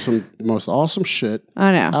make some most awesome shit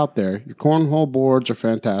I know. out there. Your cornhole boards are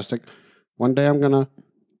fantastic. One day I'm gonna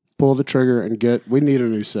pull the trigger and we need a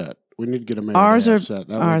new set. We need to get a Mary Ours Day are F set.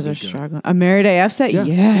 That would ours be are good. struggling. A Mary Day F set? Yeah,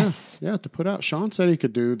 Yes. Yeah, to put out. Sean said he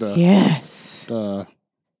could do Yes. our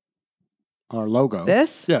logo.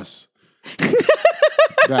 This? Yes.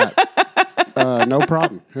 That. No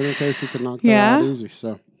problem. Him and Casey could knock that Yeah? out easy.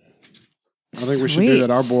 So I think we should do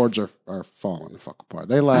that. Our Sweet. boards are falling the fuck apart.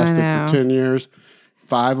 They lasted know. for 10 years,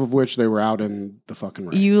 5 of which they were out in the fucking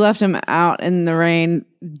rain. You left them out in the rain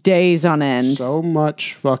days on end. So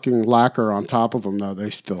much fucking lacquer on top of them, though, they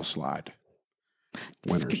still slide.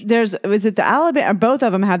 Winners. Was it the Alabama? Both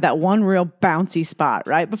of them had that one real bouncy spot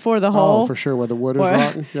right before the hole. Oh, for sure. Where the wood is Where-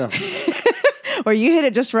 rotten. Yeah. Where you hit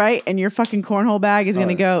it just right and your fucking cornhole bag is going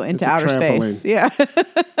to go into it's a outer space. trampoline. Yeah.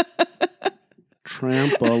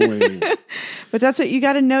 Trampoline. But that's what you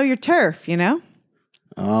got to know your turf, you know?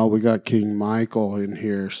 Oh, we got King Michael in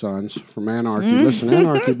here, sons, from Anarchy. Listen,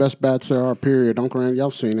 Anarchy, best bats there are, period. Uncle Randy,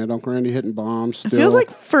 y'all seen it. Uncle Randy hitting bombs still. It feels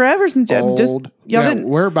like forever since old. Y'all didn't.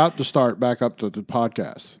 We're about to start back up to the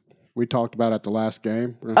podcast. We talked about at the last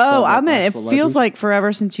game. Oh, I meant it feels like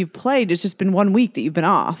forever since you've played. It's just been 1 week that you've been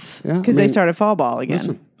off because they started fall ball again.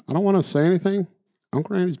 Listen, I don't want to say anything.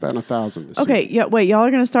 Uncle Randy's batting 1,000 this Okay, season. yeah, wait, y'all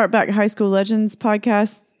are going to start back High School Legends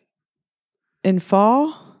podcast in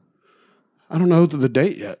fall? I don't know the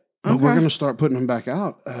date yet. But we're going to start putting them back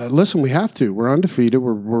out. Listen, we have to. We're undefeated.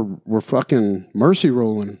 We're fucking mercy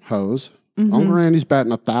rolling hoes. Uncle Randy's batting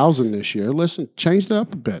 1,000 this year. Listen, changed it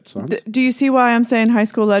up a bit, son. Do you see why I'm saying High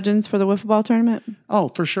School Legends for the wiffle ball tournament? Oh,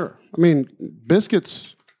 for sure. I mean,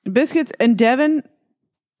 Biscuits and Devin,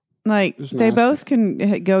 like they both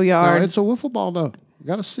can go yard. No, it's a wiffle ball though. You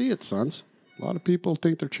got to see it, sons. A lot of people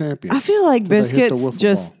think they're champions. I feel like Biscuits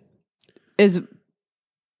just is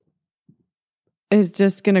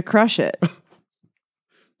just going to crush it.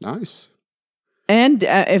 Nice. And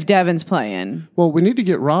if Devin's playing. Well, we need to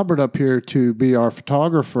get Robert up here to be our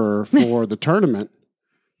photographer for the tournament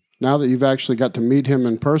now that you've actually got to meet him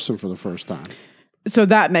in person for the first time. So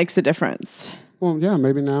that makes a difference. Well, yeah,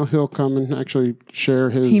 maybe now he'll come and actually share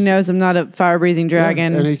his... He knows I'm not a fire-breathing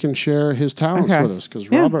dragon. Yeah, and he can share his talents with us because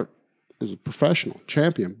Robert is a professional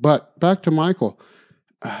champion. But back to Michael.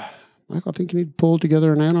 Michael, I think you need to pull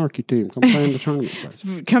together an Anarchy team. Come play in the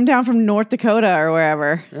tournament. Come down from North Dakota or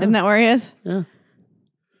wherever. Yeah. Isn't that where he is? Yeah.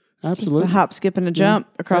 Absolutely. Just a hop, skip, and a jump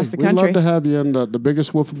across the country. We'd love to have you in the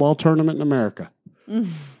biggest wiffle ball tournament in America.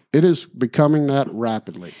 It is becoming that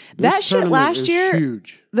rapidly. That shit last year,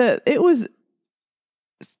 huge. It was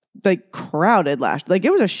like crowded like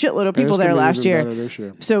it was a shitload of people there last year. This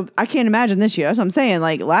year. So I can't imagine this year. That's what I'm saying.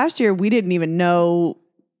 Like last year, we didn't even know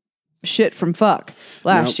shit from fuck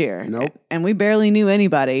last year. Nope. And we barely knew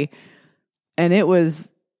anybody. And it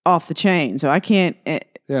was off the chain. So I can't.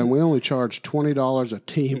 Yeah, and we only charged $20 a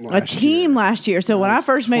team last year. So when I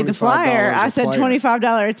first made the flyer, I said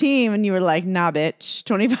 $25 a team, and you were like, "Nah, bitch,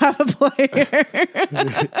 $25 a player."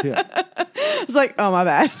 Yeah. I was like, "Oh my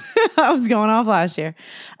bad, I was going off last year."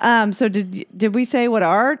 So did we say what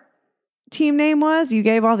our team name was? You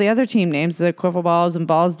gave all the other team names, the Quiffle Balls and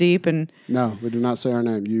Balls Deep, and no, we did not say our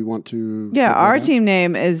name. You want to? Yeah, our team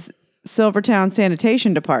name is Silvertown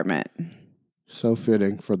Sanitation Department. So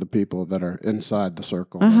fitting for the people that are inside the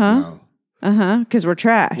circle. Because we're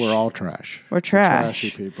trash. We're all trash. We're trash.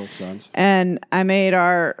 Trashy people, sons. And I made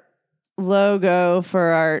our logo for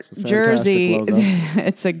our jersey. Logo.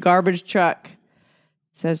 It's a garbage truck. It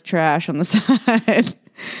says trash on the side.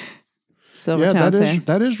 Silvertown.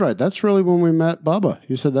 That is right. That's really when we met Bubba.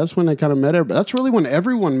 You said that's when they kind of met everybody. That's really when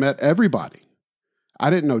everyone met everybody. I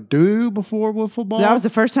didn't know Doo before wiffle ball. That was the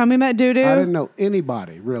first time we met Doo. I didn't know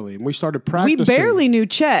anybody, really. And we started practicing. We barely knew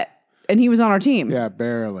Chet, and he was on our team. Yeah,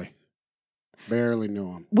 barely. Barely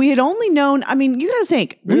knew him. We had only known, I mean, you got to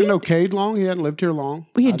think. We didn't know Cade long. He hadn't lived here long.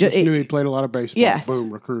 I just knew he played a lot of baseball. Yes. Boom,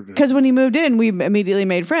 recruited him. Because when he moved in, we immediately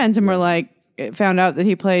made friends, and we're like, found out that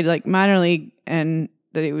he played like minor league and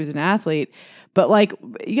that he was an athlete. But like,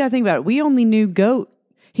 you got to think about it. We only knew Goat.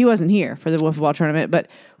 He wasn't here for the wiffle ball tournament, but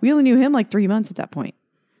we only knew him like 3 months at that point.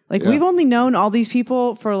 Like, we've only known all these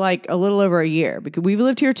people for like a little over a year because we've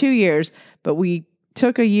lived here 2 years, but we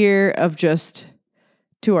took a year of just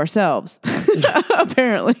to ourselves,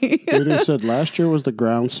 apparently. Peter said last year was the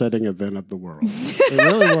ground-setting event of the world. It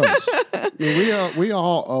really was. I mean, we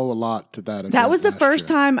all owe a lot to that event. That was the first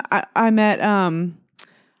time I met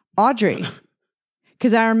Audrey.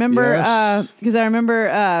 Because I remember,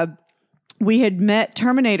 we had met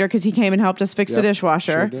Terminator because he came and helped us fix the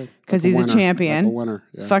dishwasher because he's a champion, like a winner,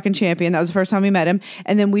 fucking champion. That was the first time we met him.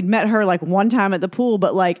 And then we'd met her like one time at the pool,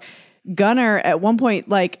 but like Gunner at one point,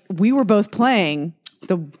 like we were both playing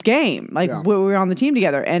the game, like we were on the team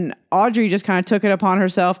together. And Audrey just kind of took it upon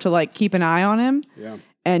herself to like keep an eye on him. Yeah.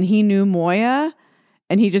 And he knew Moya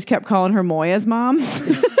and he just kept calling her Moya's mom.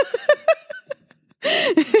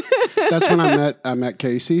 That's when I met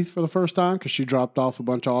Casey for the first time because she dropped off a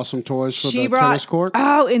bunch of awesome toys for the tennis court.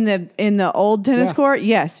 Oh, in the old tennis court?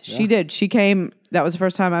 Yes, she did. She came. That was the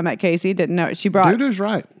first time I met Casey. Didn't know she brought. Dude is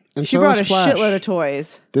right. And she brought a shitload of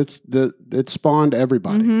toys. It spawned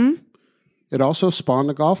everybody. Mm-hmm. It also spawned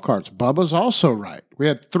the golf carts. Bubba's also right. We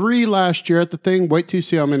had 3 last year at the thing. Wait till you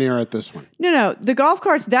see how many are at this one. No. The golf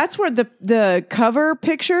carts, that's where the cover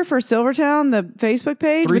picture for Silvertown, the Facebook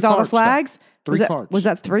page with all the flags. 3 carts. Was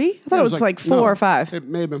that 3? I thought it was like 4 or 5. It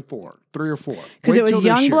may have been 4, 3 or 4. Because it was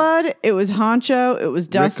Youngblood, it was Honcho, it was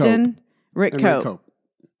Dustin, Rick Cope.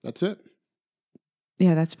 That's it.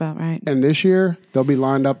 Yeah, that's about right. And this year, they'll be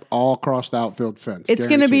lined up all across the outfield fence. It's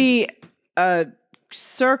going to be a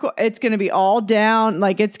circle. It's going to be all down.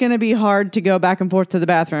 Like, it's going to be hard to go back and forth to the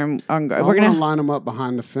bathroom. We're going to line them up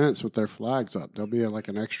behind the fence with their flags up. There'll be like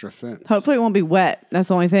an extra fence. Hopefully it won't be wet. That's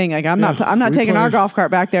the only thing. Like, I'm not taking our golf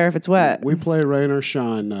cart back there if it's wet. We play rain or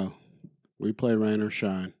shine, though. We play rain or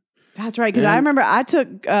shine. That's right. Because I remember I took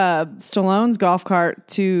Stallone's golf cart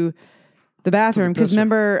to the bathroom. Because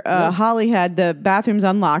remember, Holly had the bathrooms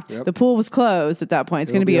unlocked. Yep. The pool was closed at that point.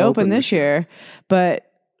 It's going to be open this year. But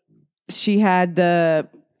she had the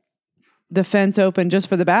fence open just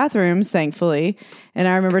for the bathrooms, thankfully. And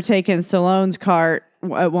I remember taking Stallone's cart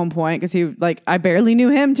at one point because I barely knew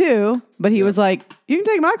him too, but he was like, "You can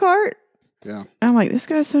take my cart." Yeah. I'm like, this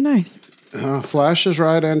guy's so nice. Flash is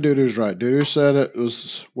right and Dudu's right. Dudu said it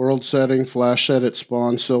was world setting. Flash said it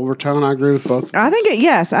spawned Silvertown. I agree with both. I think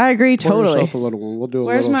yes, I agree totally. Pour yourself a little one. We'll do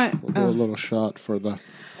a little shot for the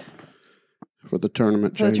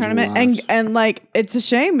tournament. For the tournament. And like, it's a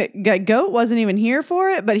shame Goat wasn't even here for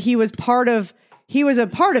it, but he was a part of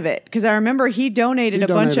it because I remember he donated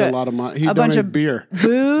a lot of money. He donated beer,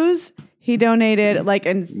 booze. He donated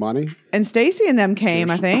money. And Stacy and them came.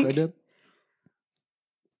 I think they did.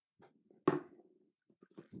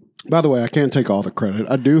 By the way, I can't take all the credit.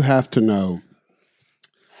 I do have to know,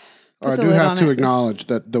 or I do have to acknowledge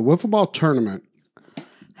that the wiffle ball tournament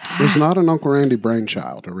was not an Uncle Randy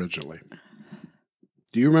brainchild originally.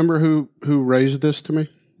 Do you remember who raised this to me?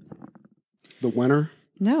 The winner?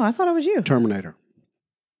 No, I thought it was you. Terminator.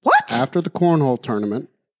 What? After the cornhole tournament.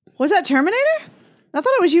 Was that Terminator? I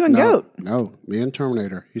thought it was you and Goat. No, me and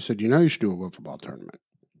Terminator. He said, you should do a wiffle ball tournament.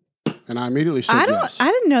 And I immediately said yes.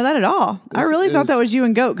 I didn't know that at all. I really thought that was you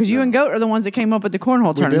and Goat because you and Goat are the ones that came up with the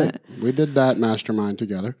cornhole tournament. We did that mastermind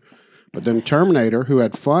together. But then Terminator, who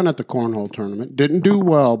had fun at the cornhole tournament, didn't do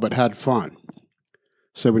well but had fun.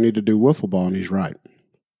 Said we need to do wiffle ball, and he's right.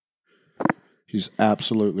 He's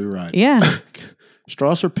absolutely right. Yeah.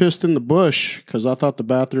 Strasser pissed in the bush because I thought the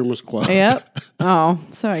bathroom was closed. Yep. Oh,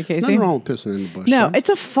 sorry, Casey. Nothing wrong with pissing in the bush. No, it's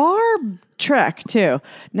a far trek, too.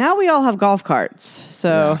 Now we all have golf carts,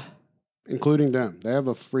 so... Yeah. Including them. They have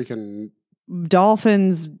a freaking...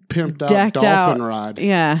 Dolphins pimped out dolphin out. Ride.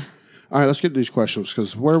 Yeah. All right, let's get these questions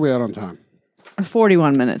because where are we at on time?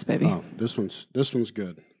 41 minutes, baby. Oh, this one's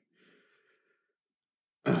good.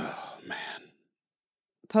 Oh, man.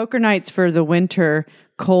 Poker nights for the winter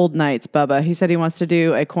cold nights, Bubba. He said he wants to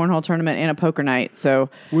do a cornhole tournament and a poker night. So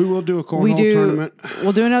we will do a cornhole tournament.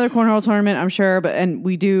 We'll do another cornhole tournament, I'm sure, and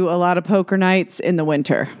we do a lot of poker nights in the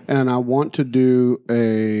winter. And I want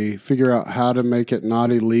to figure out how to make it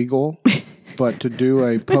not illegal, but to do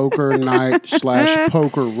a poker night /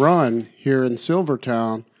 poker run here in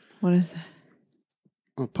Silvertown. What is that?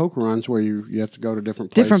 Well, poker runs where you have to go to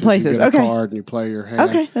different places. You get a card and you play your hand.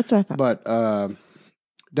 Okay, that's what I thought. But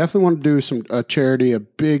definitely want to do a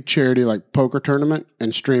big charity like poker tournament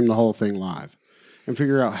and stream the whole thing live and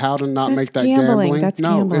figure out how to not make that gambling. That's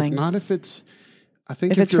gambling. I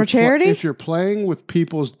think if it's for charity, if you're playing with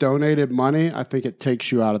people's donated money, I think it takes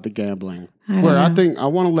you out of the gambling. I think I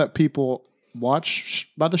want to let people watch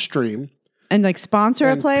by the stream and like sponsor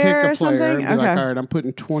a player or something. Okay, like, all right, I'm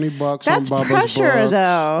putting $20 on Bubba's That's pressure book.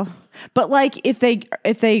 Though. But like if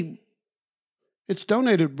they. It's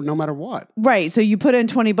donated no matter what. Right. So you put in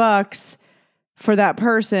 $20 for that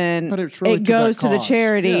person. But it's really it goes to the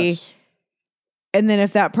charity. Yes. And then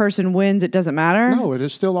if that person wins, it doesn't matter? No, it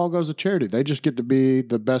still all goes to charity. They just get to be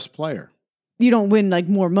the best player. You don't win like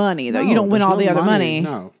more money, though. You don't win all the other money.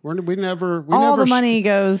 No. We never... all the money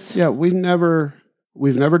goes... Yeah, we've never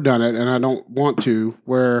done it, and I don't want to,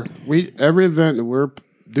 where every event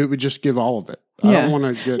that we just give all of it. I don't want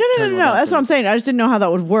to get... No. That's what I'm saying. I just didn't know how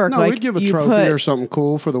that would work. No, like, we'd give a trophy or something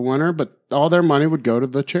cool for the winner, but all their money would go to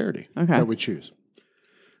the charity that we choose.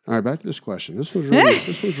 All right, back to this question. This was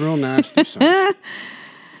real nasty. Son. All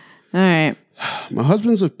right. My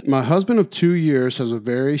husband of 2 years has a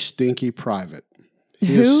very stinky private.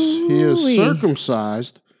 He is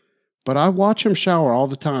circumcised, but I watch him shower all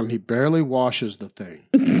the time. He barely washes the thing.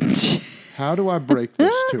 How do I break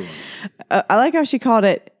this to him? I like how she called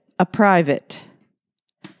it a private.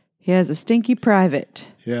 He has a stinky private.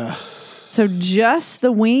 Yeah. So just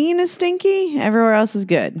the ween is stinky? Everywhere else is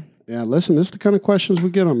good. Yeah, listen, this is the kind of questions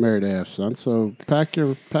we get on Married AF, son. So pack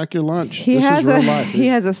your lunch. This is real life. He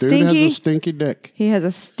has a stinky dick. He has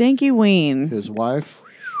a stinky ween. His wife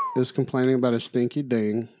is complaining about a stinky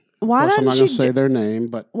ding. Why doesn't I'm not going to say their name,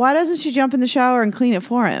 but why doesn't she jump in the shower and clean it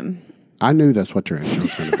for him? I knew that's what your answer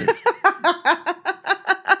was going to be.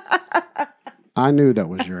 I knew that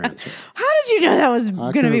was your answer. How did you know that was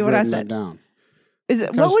going to be what I said? That down.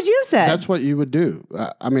 What would you have said? That's what you would do.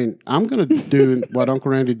 I'm going to do what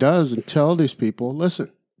Uncle Randy does and tell these people, listen,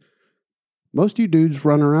 Most of you dudes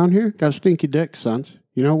running around here got stinky dicks, sons.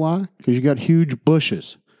 You know why? Because you got huge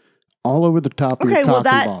bushes all over the top of your cock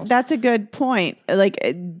and balls. That's a good point. Like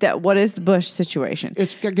that. What is the bush situation?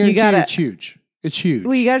 It's it's huge. It's huge.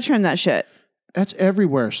 Well, you got to trim that shit. That's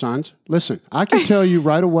everywhere, sons. Listen, I can tell you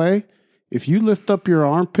right away, if you lift up your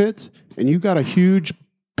armpits and you got a huge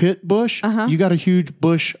pit bush, you got a huge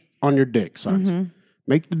bush on your dick, sons.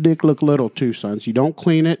 Make the dick look little too, sons. You don't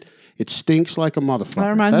clean it. It stinks like a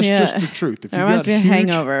motherfucker. That's just the truth. That reminds me of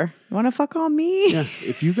Hangover. You want to fuck on me? Yeah.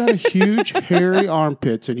 If you got a huge, hairy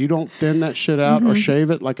armpits and you don't thin that shit out or shave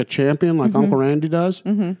it like a champion, like Uncle Randy does,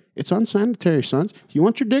 it's unsanitary, sons. You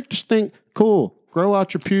want your dick to stink? Cool. Grow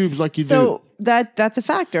out your pubes like you do. So that's a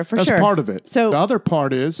factor for sure. That's part of it. So the other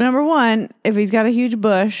part is number one, if he's got a huge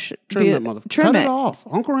bush, trim that motherfucker. Cut it off.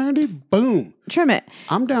 Uncle Randy, boom. Trim it.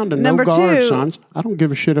 I'm down to number no guard, sons. I don't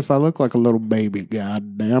give a shit if I look like a little baby.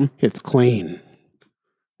 Goddamn, it's clean.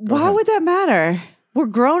 Why would that matter? We're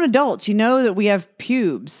grown adults. You know that we have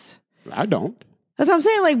pubes. I don't. That's what I'm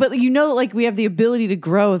saying. Like, but you know that like we have the ability to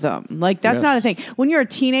grow them. Like that's not a thing. When you're a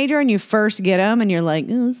teenager and you first get them and you're like,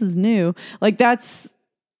 oh, this is new. Like that's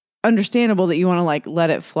understandable that you want to like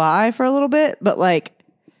let it fly for a little bit, but like,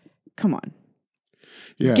 come on.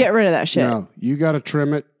 Yeah. Get rid of that shit. No, you got to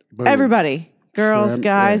trim it. Boom. Everybody, girls,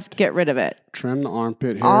 guys, get rid of it. Trim the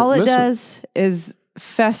armpit hair. All it does is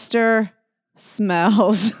fester,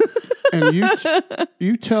 smells. And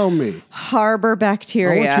you tell me. Harbor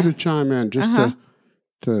bacteria. I want you to chime in just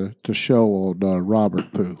to show old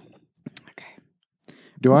Robert Pooh. Okay.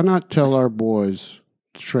 Do I not tell our boys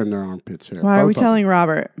to trim their armpits hair? Why are we telling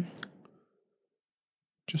Robert?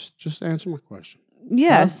 Just answer my question.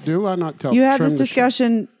 Yes. Do I not tell? You have this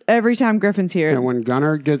discussion every time Griffin's here. And when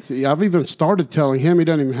Gunner I've even started telling him he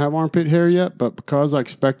doesn't even have armpit hair yet, but because I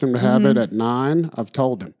expect him to have it at 9, I've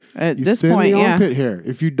told him. At this point, the armpit hair.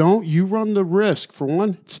 If you don't, you run the risk. For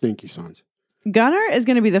one, it's stinky, sons. Gunner is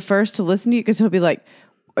going to be the first to listen to you because he'll be like,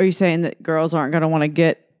 are you saying that girls aren't going to want to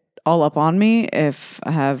get all up on me if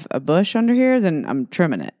I have a bush under here? Then I'm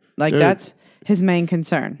trimming it. Like, that's his main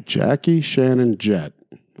concern. Jackie Shannon Jett.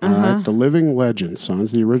 All right, the living legend,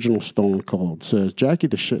 sons, the original Stone Cold, says, Jackie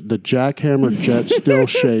the jackhammer Jet still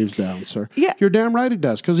shaves down, sir. Yeah. You're damn right he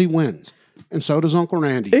does, because he wins. And so does Uncle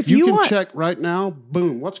Randy. If you can check right now,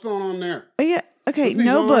 boom, what's going on there? Yeah, okay,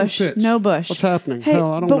 no bush. No bush. What's happening? Hey,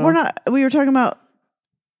 Hell, I don't know. We were talking about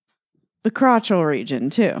the crotchal region,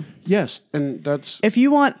 too. Yes, and that's... If you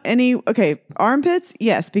want armpits,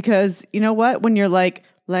 yes, because you know what? When you're like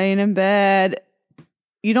laying in bed,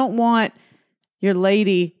 you don't want your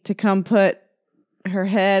lady to come put her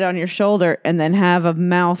head on your shoulder and then have a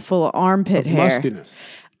mouthful of armpit hair. Mustiness.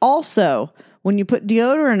 Also, when you put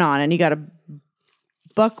deodorant on and you got a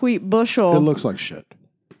buckwheat bushel, it looks like shit.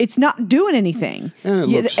 It's not doing anything. And it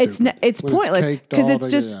looks stupid. It's pointless because it's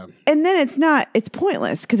just, and then it's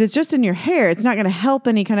pointless because it's just in your hair. It's not going to help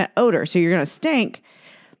any kind of odor. So you're going to stink.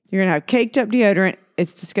 You're going to have caked up deodorant.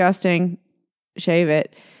 It's disgusting. Shave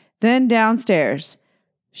it. Then downstairs,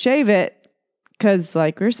 shave it. Because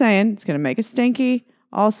like we were saying, it's going to make it stinky.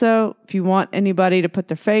 Also, if you want anybody to put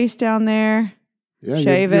their face down there,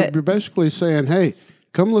 shave it. You're basically saying, hey,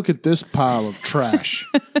 come look at this pile of trash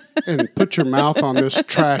and put your mouth on this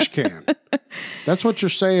trash can. That's what you're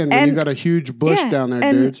saying when you got a huge bush down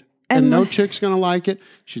there, dudes. And no chick's going to like it.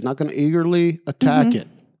 She's not going to eagerly attack it.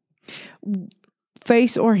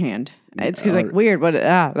 Face or hand. It's like weird, but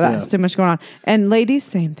that's too much going on. And ladies,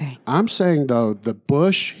 same thing. I'm saying, though, the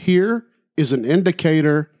bush here is an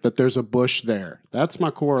indicator that there's a bush there. That's my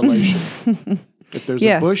correlation. If there's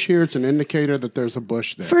a bush here, it's an indicator that there's a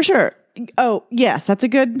bush there. For sure. Oh, yes, that's a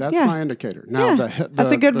good... That's my indicator. Now,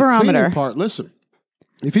 that's a good barometer. Part, listen,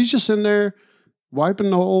 if he's just in there wiping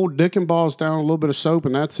the old dick and balls down a little bit of soap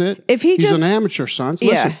and that's it, he's an amateur, son.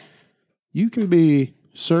 Listen, you can be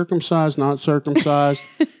circumcised, not circumcised.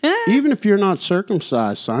 Even if you're not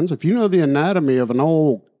circumcised, sons, if you know the anatomy of an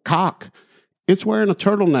old cock, it's wearing a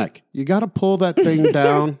turtleneck. You got to pull that thing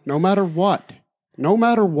down no matter what. No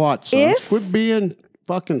matter what, sons. Quit being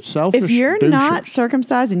fucking selfish. If you're not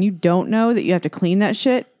circumcised and you don't know that you have to clean that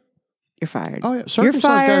shit, you're fired. Oh, yeah.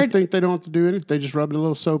 Circumcised guys think they don't have to do anything. They just rub a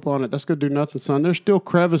little soap on it. That's going to do nothing, son. There's still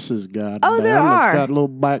crevices, God. Oh, there are. It's got a little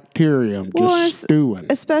bacterium just stewing.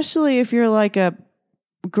 Especially if you're like a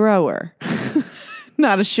grower,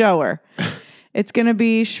 not a shower. It's going to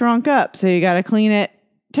be shrunk up. So you got to clean it.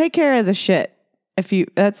 Take care of the shit.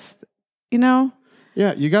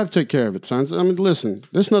 Yeah, you got to take care of it, sons. I mean, listen,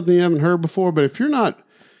 this is nothing you haven't heard before, but if you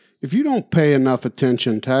don't pay enough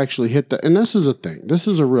attention to actually hit and this is a thing, this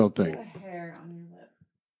is a real thing. Hair on your lip.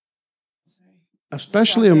 Sorry.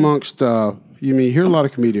 Especially amongst You hear a lot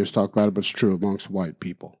of comedians talk about it, but it's true amongst white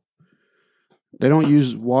people. They don't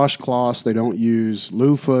use washcloths. They don't use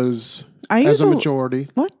loofahs as a majority.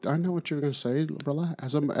 What? I know what you're going to say.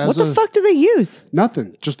 Relax. What the fuck do they use?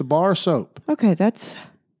 Nothing. Just a bar of soap. Okay, that's...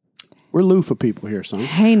 We're loofah people here, son.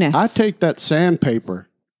 Heinous. I take that sandpaper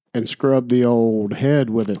and scrub the old head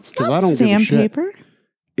with it because I don't give a shit. Sandpaper?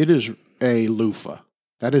 It is a loofah.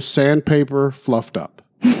 That is sandpaper fluffed up.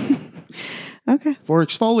 Okay. For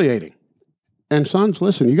exfoliating. And sons,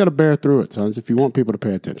 listen, you got to bear through it, sons, if you want people to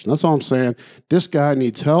pay attention. That's all I'm saying. This guy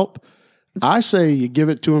needs help. I say you give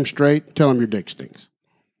it to him straight, tell him your dick stinks.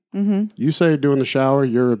 Mm-hmm. You say do in the shower,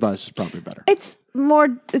 your advice is probably better. It's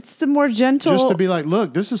the more gentle. Just to be like,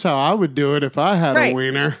 look, this is how I would do it if I had a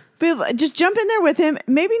wiener. Just jump in there with him.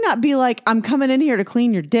 Maybe not be like, I'm coming in here to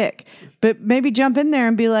clean your dick, but maybe jump in there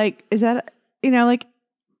and be like, is that, like,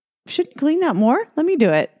 shouldn't you clean that more? Let me do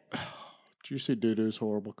it. Did you see Doo-Doo's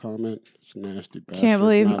horrible comment? It's nasty bastard. Can't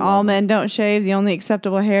believe all men don't shave. The only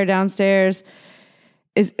acceptable hair downstairs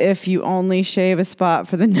is if you only shave a spot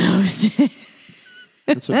for the nose.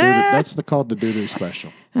 That's called the Doo-Doo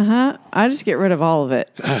special. I just get rid of all of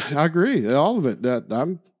it. I agree. All of it.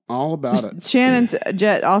 I'm all about it. Shannon's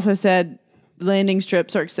Jet also said landing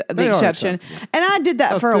strips are the exception. And I did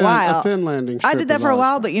that for a while. A thin landing strip. I did that for a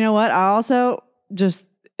while, but you know what? I also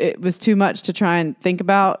it was too much to try and think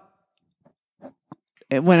about.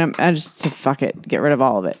 Fuck it. Get rid of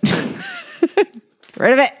all of it.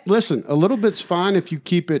 Rid of it. Listen, a little bit's fine if you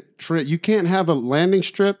keep it. You can't have a landing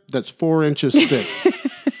strip that's 4 inches thick.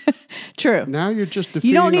 True. Now you're just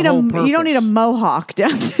defeating the whole purpose. You don't need a mohawk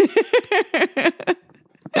down there.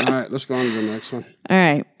 All right, let's go on to the next one. All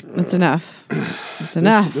right, that's enough. That's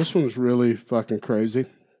enough. This one's really fucking crazy.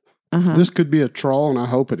 This could be a troll, and I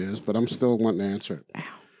hope it is, but I'm still wanting to answer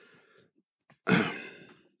it.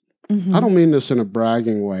 I don't mean this in a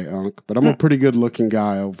bragging way, Unc, but I'm a pretty good-looking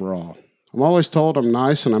guy overall. I'm always told I'm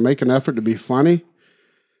nice and I make an effort to be funny,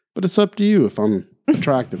 but it's up to you if I'm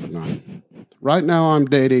attractive or not. Right now I'm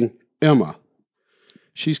dating Emma.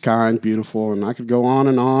 She's kind, beautiful, and I could go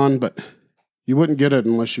on, but you wouldn't get it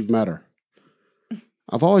unless you've met her.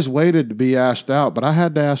 I've always waited to be asked out, but I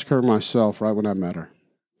had to ask her myself right when I met her.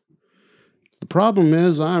 The problem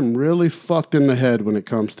is I'm really fucked in the head when it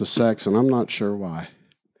comes to sex, and I'm not sure why.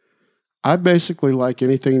 I basically like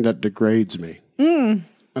anything that degrades me.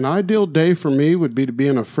 An ideal day for me would be to be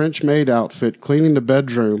in a French maid outfit cleaning the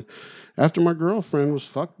bedroom after my girlfriend was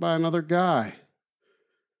fucked by another guy.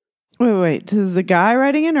 Wait. This is a guy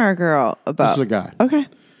writing in or a girl? This is a guy. Okay.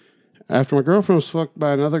 After my girlfriend was fucked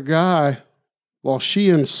by another guy while she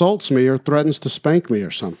insults me or threatens to spank me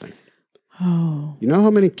or something. Oh. You know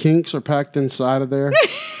how many kinks are packed inside of there?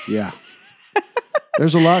 Yeah.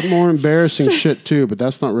 There's a lot more embarrassing shit too, but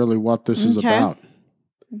that's not really what this is about.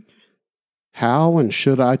 How and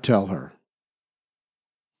should I tell her?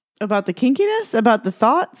 About the kinkiness? About the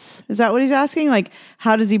thoughts? Is that what he's asking? Like,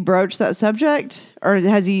 how does he broach that subject? Or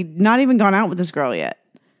has he not even gone out with this girl yet?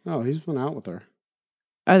 No, he's been out with her.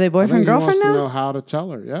 Are they boyfriend, girlfriend now? He wants to know how to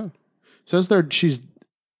tell her, yeah. Says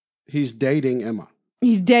he's dating Emma.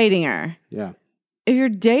 He's dating her. Yeah. If you're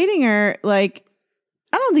dating her, like,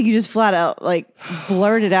 I don't think you just flat out, like,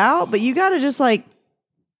 blurt it out, but you got to just, like,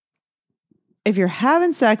 if you're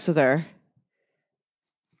having sex with her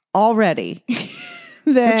already,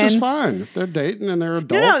 then... Which is fine. If they're dating and they're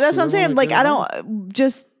adults. No, that's what I'm saying. Like, I don't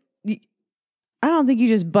think you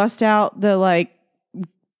just bust out the, like,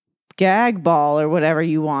 gag ball or whatever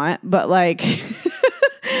you want, but, like,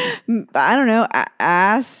 I don't know,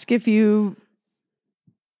 ask if you...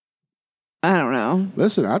 I don't know.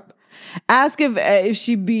 Listen, ask if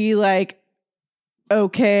she'd be like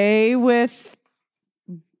okay with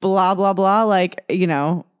blah blah blah, like,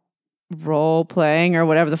 role playing or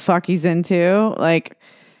whatever the fuck he's into. Like,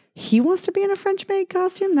 he wants to be in a French maid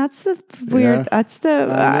costume. That's the weird.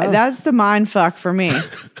 Yeah, that's the mind fuck for me.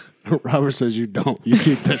 Robert says you don't. You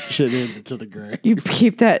keep that shit into the grave. You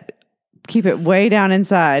keep it way down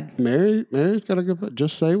inside. Mary's got to go.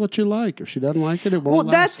 Just say what you like. If she doesn't like it, it won't.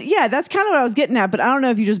 Well, that's kind of what I was getting at. But I don't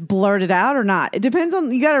know if you just blurt it out or not. It depends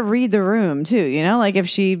on. You got to read the room too. Like if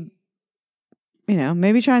she,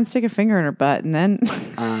 maybe try and stick a finger in her butt and then.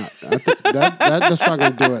 That's not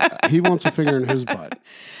going to do it. He wants a finger in his butt.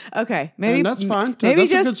 Okay, maybe and that's fine. Maybe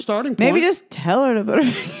that's just a good starting point. Maybe just tell her to put a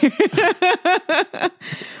finger.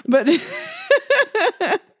 But.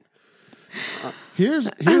 Here's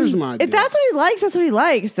my deal. If that's what he likes, that's what he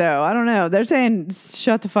likes, though. I don't know. They're saying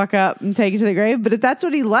shut the fuck up and take it to the grave. But if that's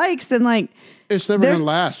what he likes, then it's never going to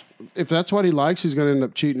last. If that's what he likes, he's going to end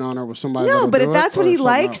up cheating on her with somebody. No, but if that's what he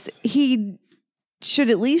likes, he should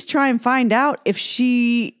at least try and find out if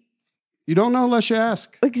she You don't know unless you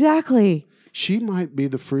ask. Exactly. She might be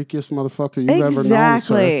the freakiest motherfucker you've ever known.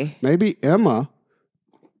 Exactly. Maybe Emma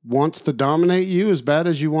wants to dominate you as bad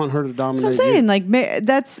as you want her to dominate you. That's what I'm saying. Like,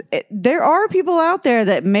 there are people out there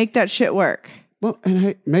that make that shit work. Well, and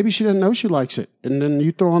hey, maybe she doesn't know she likes it. And then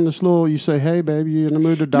you throw on this you say, hey, baby, you in the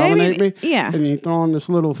mood to dominate me? Yeah. And you throw on this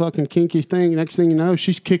little fucking kinky thing. Next thing you know,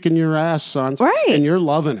 she's kicking your ass, son. Right. And you're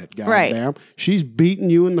loving it, goddamn. Right. She's beating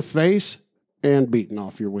you in the face and beating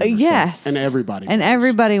off your wiener. Yes. Son. And everybody wins. And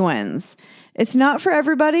everybody wins. It's not for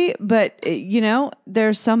everybody, but,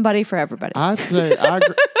 there's somebody for everybody. I'd say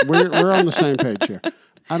we're on the same page here.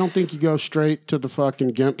 I don't think you go straight to the fucking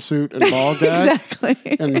gimp suit and ball gag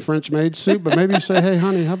exactly. and the French maid suit, but maybe you say, hey,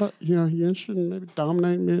 honey, how about, you interested in maybe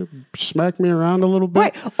dominating me, smack me around a little bit?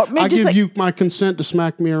 Right. Or I give you my consent to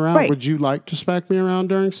smack me around. Right. Would you like to smack me around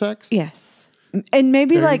during sex? Yes. And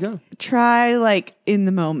maybe there try in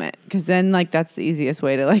the moment, because then that's the easiest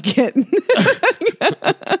way to get.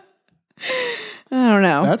 I don't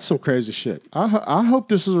know. That's some crazy shit. I hope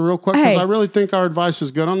this is a real question, because I really think our advice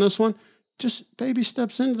is good on this one. Just baby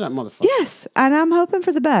steps into that motherfucker. Yes, and I'm hoping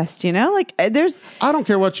for the best. There's. I don't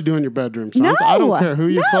care what you do in your bedroom, sons. No, I don't care who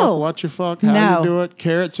you fuck, what you fuck, how you do it.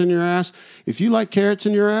 Carrots in your ass. If you like carrots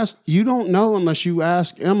in your ass, you don't know unless you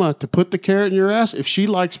ask Emma to put the carrot in your ass. If she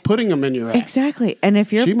likes putting them in your ass, Exactly. And if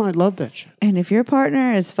she might love that shit. And if your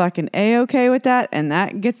partner is fucking A-okay with that, and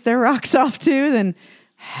that gets their rocks off too, then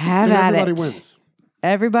have at it. Everybody wins.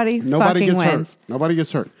 Everybody Nobody fucking gets wins. hurt. Nobody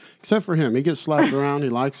gets hurt except for him. He gets slapped around. He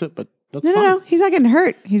likes it, but. That's fine. No. He's not getting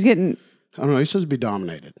hurt. He's getting. I don't know. He says be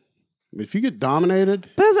dominated. If you get dominated.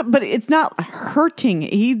 But it's not hurting.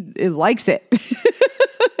 He likes it.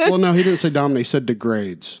 Well, no, he didn't say dominate. He said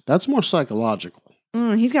degrades. That's more psychological.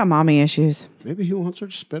 He's got mommy issues. Maybe he wants her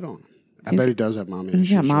to spit on him. I bet he does have mommy issues.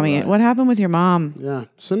 He's got mommy. Right. What happened with your mom? Yeah.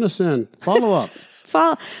 Send us in. Follow up.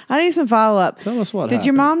 I need some follow up. Tell us what happened. Did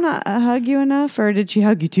your mom not hug you enough, or did she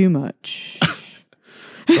hug you too much?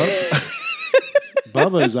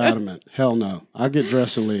 Bubba is adamant. Hell no. I get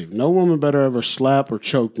dressed and leave. No woman better ever slap or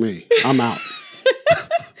choke me. I'm out.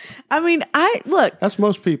 I mean, look. That's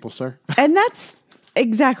most people, sir. And that's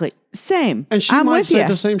exactly same. And she might say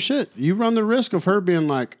the same shit. You run the risk of her being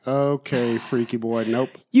like, okay, freaky boy,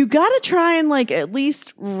 nope. You got to try and at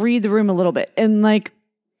least read the room a little bit and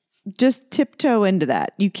just tiptoe into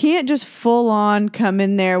that. You can't just full on come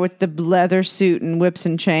in there with the leather suit and whips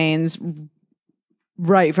and chains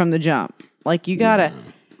right from the jump. You gotta,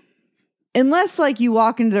 unless you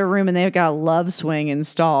walk into their room and they've got a love swing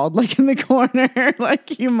installed, in the corner,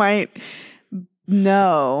 you might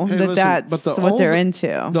know that's what they're into.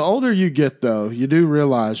 The older you get, though, you do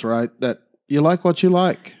realize, right, that you like what you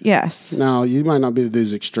like. Yes. Now, you might not be to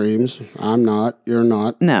these extremes. I'm not. You're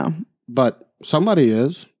not. No. But somebody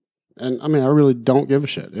is. And I mean, I really don't give a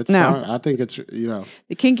shit. It's fine. I think it's the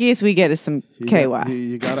kinkiest we get is some KY.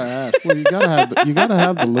 You gotta ask. Well, you gotta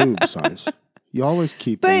have the lube, sons. You always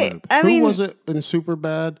keep the lube. Who was it in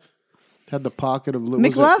Superbad? Had the pocket of lube.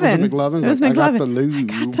 McLovin. Was it McLovin? It was McLovin. I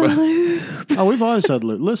got the lube. Oh, we've always had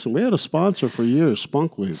lube. Listen, we had a sponsor for years,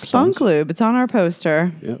 Spunk Lube. Spunk Lube. It's on our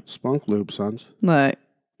poster. Yeah, Spunk Lube, sons. Look,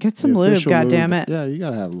 get some lube. Goddammit. Yeah, you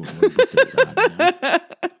gotta have a little lube.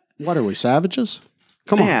 What are we, savages?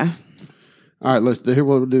 Come on. Yeah. All right, let's hear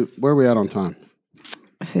what we'll do. Where are we at on time?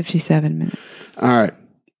 57 minutes. All right.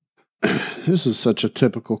 This is such a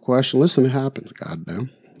typical question. Listen, it happens,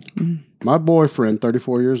 goddamn. My boyfriend,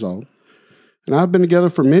 34 years old, and I've been together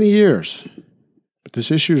for many years, but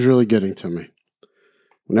this issue is really getting to me.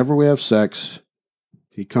 Whenever we have sex,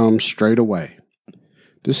 he comes straight away.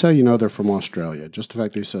 This is how you know they're from Australia. Just the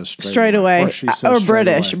fact that he says straight away. Or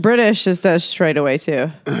British. Away. British just does straight away,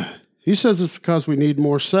 too. He says it's because we need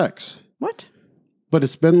more sex. What? But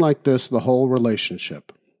it's been like this the whole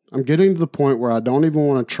relationship. I'm getting to the point where I don't even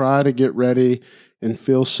want to try to get ready and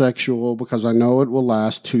feel sexual because I know it will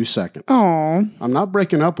last 2 seconds. Oh, I'm not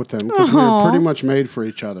breaking up with him because we're pretty much made for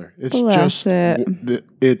each other. It's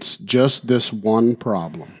just this one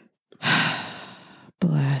problem.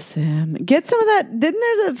 Bless him. Get some of that.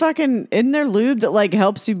 Isn't there lube that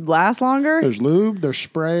helps you last longer? There's lube, there's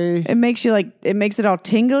spray. It makes you it makes it all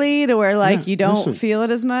tingly to where you don't feel it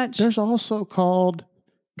as much. There's also called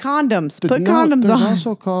condoms. Put condoms on. There's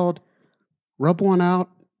also called rub one out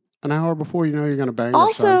an hour before you know you're going to bang.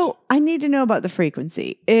 Also, I need to know about the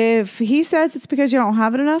frequency. If he says it's because you don't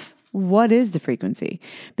have it enough, what is the frequency?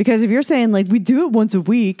 Because if you're saying we do it once a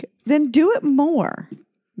week, then do it more.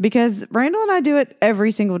 Because Randall and I do it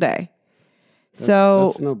every single day.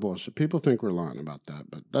 That's no bullshit. People think we're lying about that,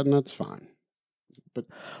 but that's fine. But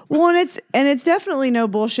well, and it's definitely no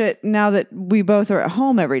bullshit now that we both are at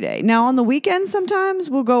home every day. Now on the weekends, sometimes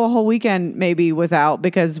we'll go a whole weekend maybe without,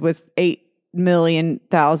 because with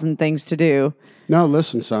 8,000,000 things to do. No,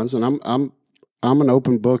 listen, sons, and I'm an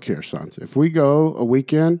open book here, sons. If we go a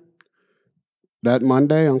weekend, that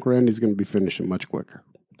Monday, Uncle Randy's going to be finishing much quicker.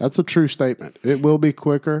 That's a true statement. It will be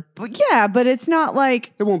quicker. But yeah, but it's not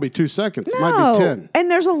like it won't be 2 seconds. No. It might be 10. And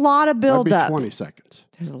there's a lot of build Might be up. 20 seconds.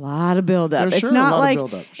 There's a lot of build up. There's It's sure not a lot like of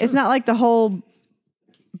build-up. Sure. it's not like the whole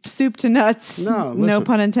soup to nuts. No, no listen.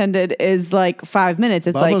 pun intended. Is like 5 minutes.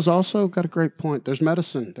 It's Bubba's like also got a great point. There's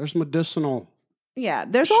medicine. There's medicinal. yeah.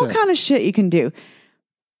 There's all shit. kind of shit you can do.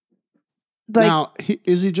 Like, Now,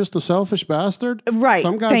 is he just a selfish bastard? Right,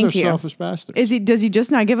 Some guys thank are you. selfish bastards. does he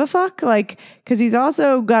just not give a fuck? Like, because he's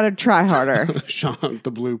also got to try harder. Sean,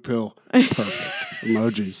 the blue pill. Perfect.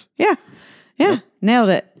 Emojis. Yeah. Nailed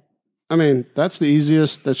it. I mean, that's the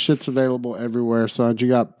easiest. That shit's available everywhere, son. You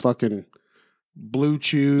got fucking Blue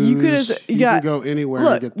Chews. You can go anywhere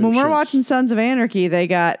Look, and get them when we're shits. watching Sons of Anarchy, they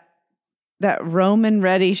got that Roman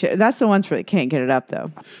ready shit. That's the ones where they can't get it up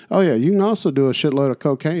though. Oh yeah, you can also do a shitload of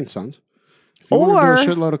cocaine, sons. If you want Or to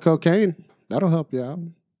do a shitload of cocaine, that'll help you out.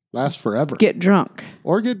 Last forever. get drunk.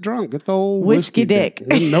 Or get drunk. Get the old Whiskey whiskey dick.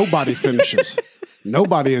 Then nobody finishes.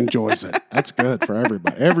 Nobody enjoys it. That's good for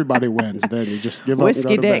everybody. Everybody wins. Then you just give Whiskey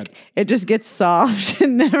up and go to dick. bed. It just gets soft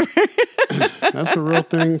and never. That's a real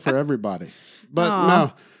thing for everybody.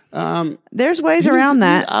 But no. There's ways around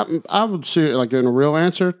that. I would say, like, in a real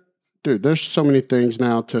answer, dude, there's so many things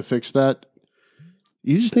now to fix that.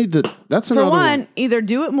 You just need to, that's For another one, either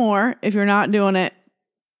do it more if you're not doing it.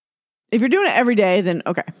 If you're doing it every day, then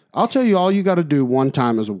okay. I'll tell you all you got to do one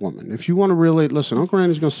time as a woman. If you want to really, listen, Uncle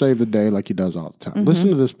Randy's going to save the day like he does all the time. Listen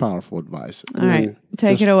to this powerful advice. All right.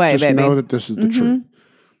 Take it away, just baby. know that this is the truth.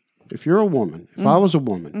 If you're a woman, if I was a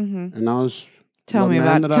woman and I was Tell me a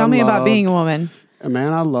man about that I loved, being a woman. a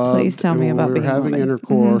man I loved, Please tell me and about we being were a having woman.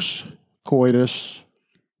 intercourse, coitus,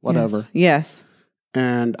 whatever. Yes.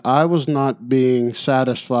 And I was not being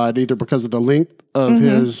satisfied either because of the length of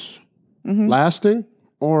his lasting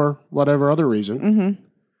or whatever other reason.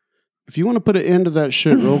 If you want to put an end to that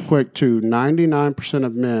shit real quick to 99%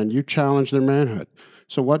 of men, you challenge their manhood.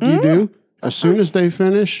 So what do you do? As soon as they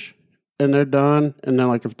finish and they're done, and they're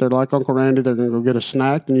like, if they're like Uncle Randy, they're going to go get a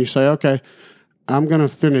snack, and you say, okay, I'm going to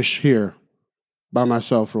finish here by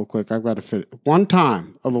myself real quick. I've got to fit one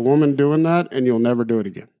time of a woman doing that, and you'll never do it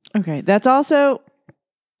again. Okay. That's also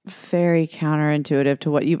very counterintuitive to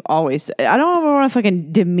what you've always said. I don't ever want to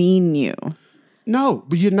fucking demean you. No,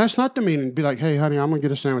 but that's not demeaning. Be like, hey, honey, I'm going to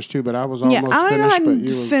get a sandwich too, but I was almost Yeah, I'm gonna go finished, ahead but and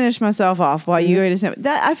you was... finish myself off while you go to sandwich.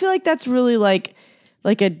 That I feel like that's really like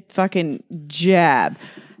a fucking jab.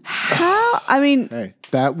 How? I mean, Hey,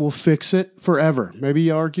 that will fix it forever. Maybe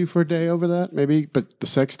you argue for a day over that, maybe, but the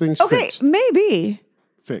sex thing's okay, fixed. maybe.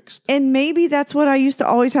 Fixed. And maybe that's what I used to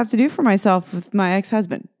always have to do for myself with my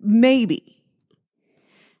ex-husband. Maybe.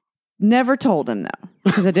 Never told him though,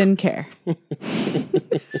 because I didn't care.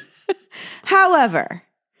 However,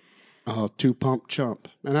 Oh, two pump chump.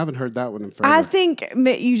 Man, I haven't heard that one in forever. I think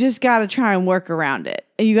you just got to try and work around it.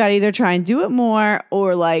 You got to either try and do it more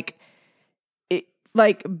or like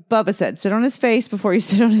Bubba said, sit on his face before you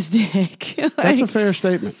sit on his dick. That's a fair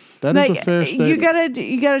statement. That is a fair statement.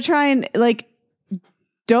 You gotta try and like,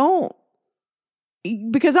 don't,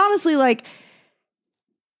 because honestly, like,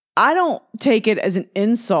 I don't take it as an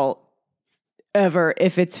insult ever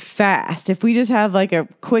if it's fast. If we just have like a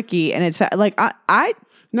quickie and it's like I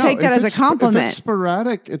take that as a compliment. If it's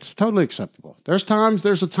sporadic, it's totally acceptable. There's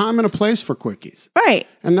a time and a place for quickies. Right.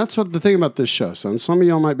 And that's what the thing about this show, son. Some of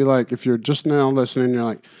y'all might be like, if you're just now listening, you're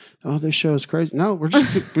like, oh, this show is crazy. No, we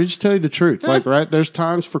just tell you the truth. Like, right? There's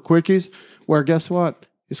times for quickies where, guess what?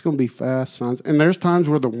 It's going to be fast, sons. And there's times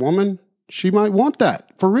where the woman, she might want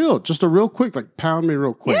that. For real. Just a real quick, like, pound me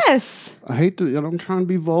real quick. Yes. I hate to, I'm trying to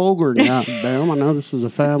be vulgar now. Damn, I know this is a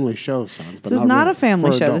family show, sons. But This is not really. a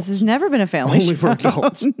family For show. adults. This has never been a family show. Only for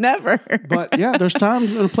adults. Never. But yeah, there's times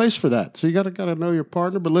and a place for that. So you gotta know your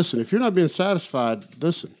partner. But listen, if you're not being satisfied,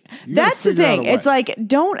 listen. That's the thing. It's like,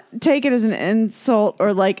 don't take it as an insult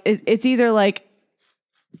or like, it's either like,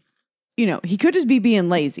 he could just be being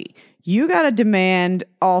lazy. You got to demand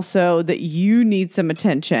also that you need some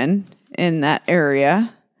attention in that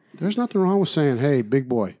area. There's nothing wrong with saying, hey, big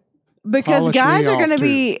boy. Because Polish guys me are going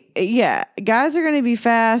to off, guys are going to be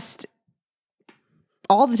fast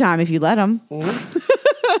all the time if you let them.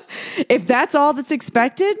 If that's all that's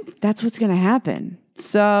expected, that's what's going to happen.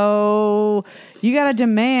 So you got to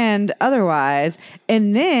demand otherwise,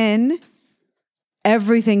 and then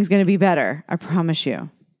everything's going to be better. I promise you.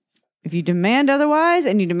 If you demand otherwise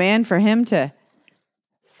and you demand for him to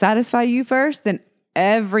satisfy you first, then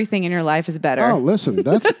everything in your life is better. Oh, listen,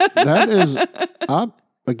 that is,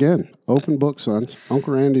 again, open book, sons.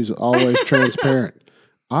 Uncle Randy's always transparent.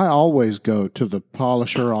 I always go to the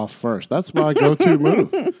polish her off first. That's my go-to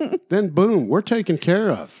move. Then, boom, we're taken care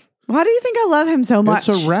of. Why do you think I love him so much?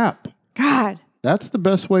 It's a wrap. God. That's the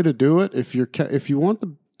best way to do it. If you want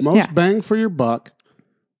the most bang for your buck,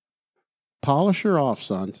 polish her off,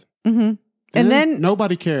 sons. Mm-hmm. And then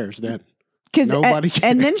nobody cares then. Nobody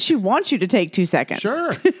cares. And then she wants you to take 2 seconds.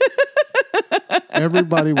 Sure.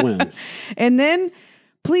 Everybody wins. And then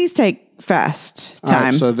please take fast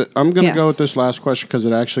time. Right, so I'm going to go with this last question because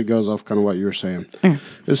it actually goes off kind of what you were saying.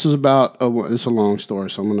 This is about, it's a long story,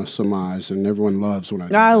 so I'm going to surmise, and everyone loves when I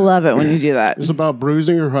do I love it when you do that. It's about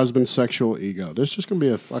bruising her husband's sexual ego. This is just going to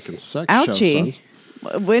be a fucking sex show, Ouchie.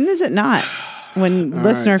 Sons. When is it not? When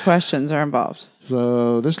listener questions are involved.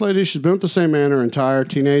 So this lady, she's been with the same man her entire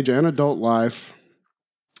teenage and adult life.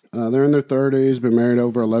 They're in their 30s, been married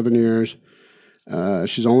over 11 years.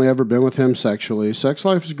 She's only ever been with him sexually. Sex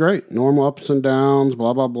life is great. Normal ups and downs,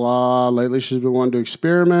 blah, blah, blah. Lately, she's been wanting to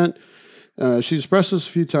experiment. She's expressed this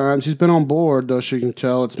a few times. He's been on board, though she can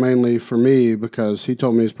tell it's mainly for me because he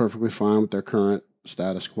told me he's perfectly fine with their current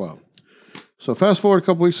status quo. So fast forward a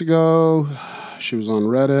couple weeks ago, she was on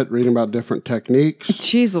Reddit reading about different techniques.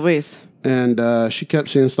 Jeez Louise. And she kept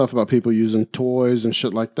seeing stuff about people using toys and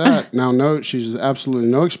shit like that. Now, note, she's absolutely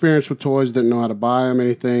no experience with toys, didn't know how to buy them,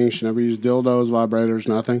 anything. She never used dildos, vibrators,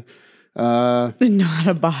 nothing. Didn't know how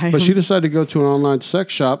to buy them. But she decided to go to an online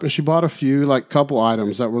sex shop, and she bought a few, like, couple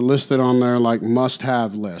items that were listed on their, like,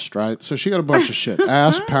 must-have list, right? So she got a bunch of shit.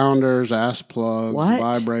 Ass pounders, ass plugs,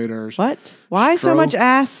 vibrators. What? Why so much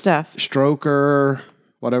ass stuff? Stroker,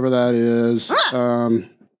 whatever that is.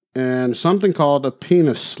 And something called a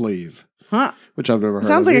penis sleeve. Huh. Which I've never heard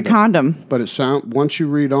Sounds of like either. a condom. But once you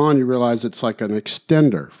read on, you realize it's like an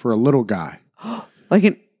extender for a little guy. Like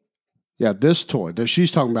an... Yeah, this toy that she's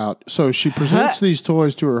talking about. So she presents these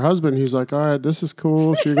toys to her husband. He's like, all right, this is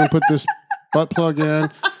cool. So you're going to put this butt plug in.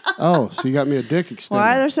 Oh, so you got me a dick extender.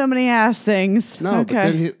 Why are there so many ass things? No,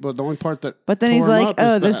 okay. but the only part that But then he's like,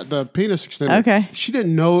 oh, the penis extender. Okay. She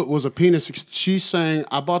didn't know it was a penis. She's saying,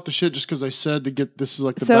 I bought the shit just because they said to get, this is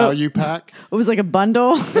like the value pack. It was like a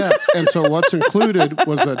bundle? Yeah. And so what's included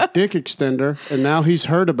was a dick extender, and now he's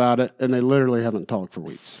heard about it, and they literally haven't talked for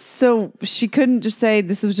weeks. So she couldn't just say,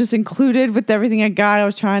 this was just included with everything I got. I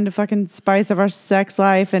was trying to fucking spice up our sex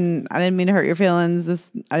life, and I didn't mean to hurt your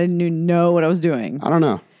feelings. I didn't even know what I was doing. I don't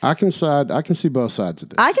know. I can see both sides of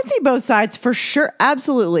this. I can see both sides for sure.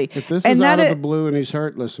 Absolutely. If this is out of the blue and he's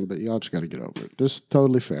hurt, listen, but y'all just got to get over it. This is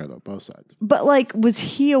totally fair, though, both sides. But, like, was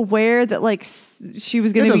he aware that, like, she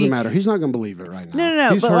was going to be... It doesn't matter. He's not going to believe it right now.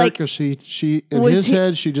 No. He's but hurt like, because she in his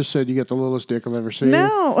head, she just said, you got the littlest dick I've ever seen.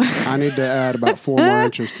 No. I need to add about 4 more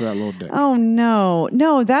inches to that little dick. Oh, no.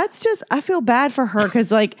 No, that's just... I feel bad for her because,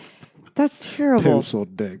 like... That's terrible. Pencil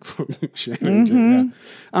dick from Shannon. Yeah.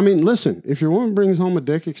 I mean, listen, if your woman brings home a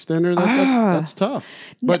dick extender, that's tough.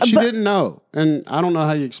 But she didn't know. And I don't know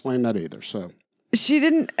how you explain that either. So she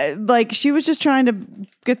didn't, she was just trying to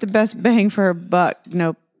get the best bang for her buck.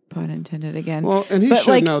 No pun intended again. Well, and he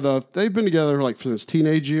should know, though. If they've been together like since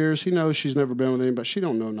teenage years. He knows she's never been with him, but she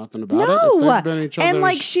don't know nothing about it. No. If been each other's, and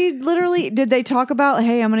like she literally, did they talk about,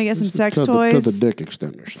 hey, I'm going to get some sex toys? To the dick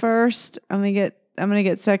extenders. First, I'm going to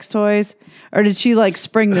get sex toys. Or did she like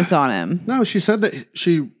spring this on him? No, she said that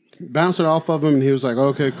she bounced it off of him and he was like,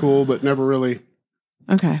 okay, cool, but never really.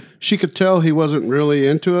 Okay. She could tell he wasn't really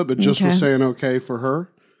into it, but just was saying okay for her.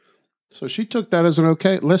 So she took that as an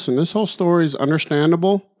okay. Listen, this whole story is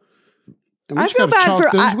understandable. And I feel bad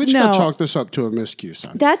for... We just got to chalk this up to a miscue,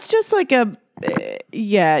 son. That's just like a...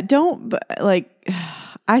 don't... Like,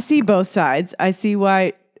 I see both sides. I see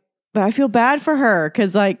why... But I feel bad for her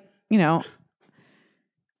because, like, you know...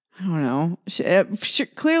 I don't know.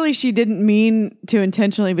 Clearly, she didn't mean to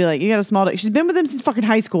intentionally be like, you got a small dick. She's been with him since fucking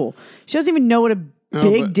high school. She doesn't even know what a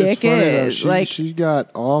big dick is. She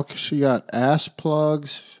got ass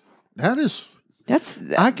plugs. I've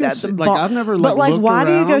never But like, looked why around.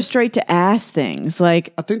 do you go straight to ass things?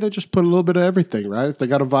 Like, I think they just put a little bit of everything, right? If they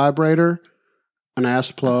got a vibrator, an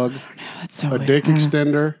ass plug, it's so a weird. dick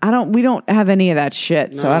extender. We don't have any of that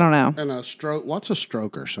shit, so I don't know. And a stroke. What's a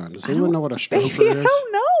stroker, son? Does anyone know what a stroker is? I don't know.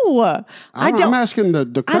 I'm asking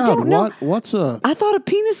the crowd. I don't know. What's a? I thought a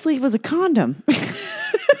penis sleeve was a condom.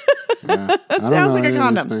 That sounds like a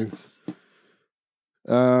condom.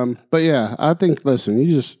 But yeah, I think. Listen,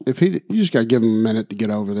 you just got to give him a minute to get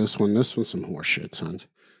over this one. This one's some horse shit, sons.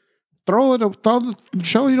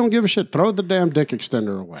 Show you don't give a shit. Throw the damn dick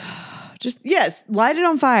extender away. Just, yes, light it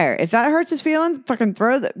on fire. If that hurts his feelings, fucking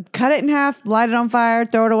cut it in half, light it on fire,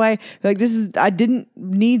 throw it away. Like, I didn't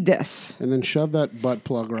need this. And then shove that butt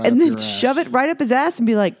plug right and up then your ass. shove it right up his ass and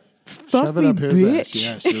be like, fuck shove me, it up his bitch. ass.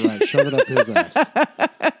 Yes, you're right. Shove it up his ass.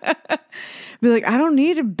 Be like, I don't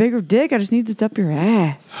need a bigger dick. I just need this up your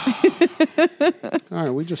ass. All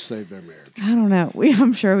right, we just saved their marriage. I don't know.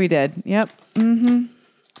 I'm sure we did. Yep. Mm-hmm.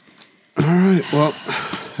 All right. Well,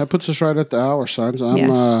 that puts us right at the hour, sons.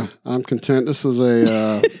 I'm content. This was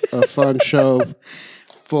a fun show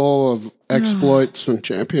full of exploits and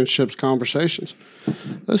championships conversations.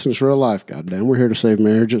 Listen, it's real life, goddamn. We're here to save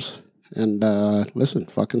marriages. And listen,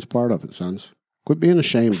 fucking's part of it, sons. Quit being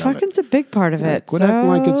ashamed of it. Fucking's a big part of it. Quit acting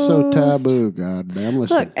like it's so taboo, goddamn.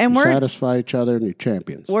 Listen, look, and you we're satisfy each other and you're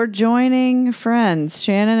champions. We're joining friends.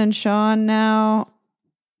 Shannon and Sean now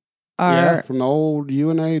are from the old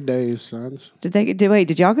UNA days, sons. Did they go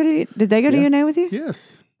to UNA with you?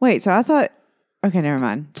 Yes. Wait, so I thought okay, never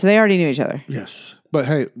mind. So they already knew each other. Yes. But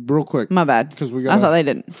hey, real quick. My bad. Because I thought they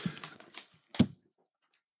didn't.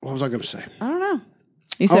 What was I going to say? I don't know.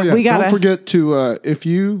 You said we Don't forget to, if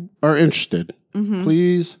you are interested,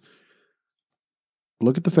 please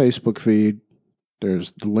look at the Facebook feed.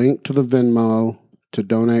 There's the link to the Venmo to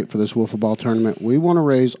donate for this wiffle ball tournament. We want to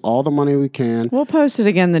raise all the money we can. We'll post it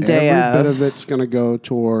again the day of. Every bit of it's going to go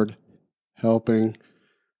toward helping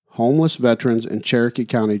homeless veterans in Cherokee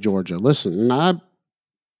County, Georgia. Listen, and I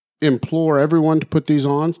implore everyone to put these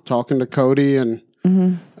on. Talking to Cody and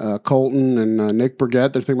Colton and Nick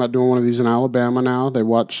Burgett, they're thinking about doing one of these in Alabama now. They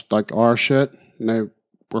watched like our shit and they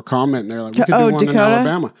were commenting. They're like, we could do one Dakota? in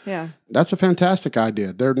Alabama. Yeah. That's a fantastic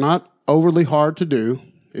idea. They're not overly hard to do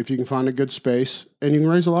if you can find a good space and you can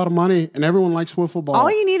raise a lot of money and everyone likes wiffle ball.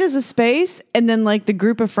 All you need is a space and then like the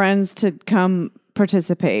group of friends to come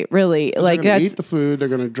participate. Really. Like they're gonna eat the food, they're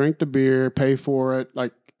going to drink the beer, pay for it.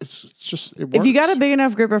 Like it's just, it works. If you got a big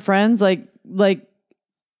enough group of friends, like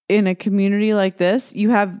in a community like this, you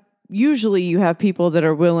have people that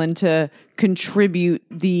are willing to contribute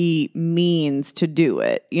the means to do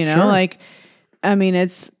it. You know, like, I mean,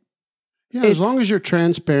 as long as you're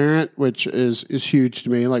transparent, which is huge to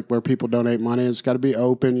me, like where people donate money, it's got to be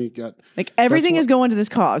open. You got like everything is going to this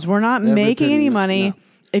cause. We're not making any money. No.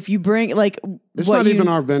 If you bring like, it's not even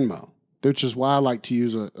our Venmo, which is why I like to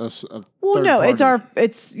use a well, no, party.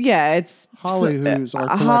 it's Holly, who's our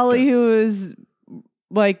collector. Holly, who is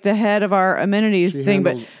like the head of our amenities thing,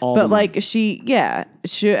 but like she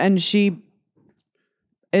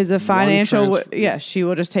is a financial, she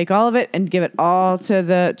will just take all of it and give it all to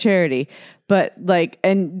the charity. But like,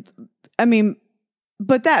 and I mean,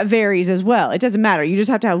 but that varies as well. It doesn't matter. You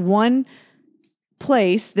just have to have one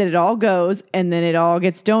place that it all goes and then it all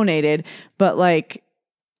gets donated. But like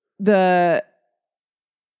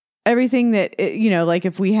everything that, like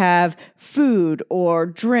if we have food or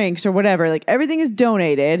drinks or whatever, like everything is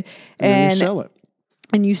donated and you sell it.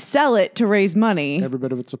 And you sell it to raise money. Every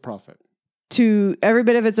bit of it's a profit. Every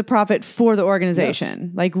bit of it's a profit for the organization.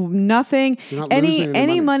 Yes. Like nothing,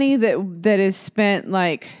 any money that is spent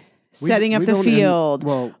like setting up the field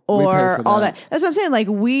or all that. That's what I'm saying. Like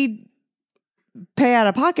we pay out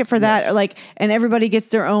of pocket for that. Like, and everybody gets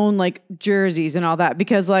their own like jerseys and all that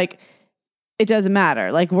because like, it doesn't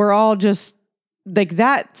matter. Like we're all just like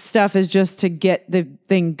that stuff is just to get the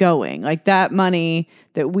thing going. Like that money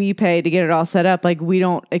that we pay to get it all set up, like we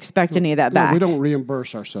don't expect any of that back. We don't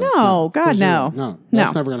reimburse ourselves. No, God, no. No,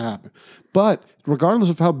 that's never going to happen. But regardless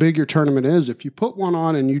of how big your tournament is, if you put one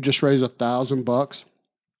on and you just raise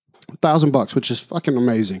 $1,000, which is fucking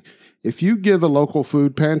amazing. If you give a local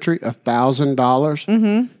food pantry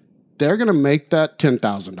 $1,000, they're going to make that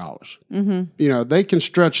 $10,000. They can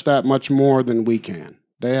stretch that much more than we can.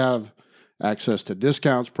 They have access to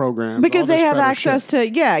discounts programs. Because they have access to,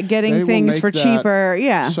 getting things for cheaper.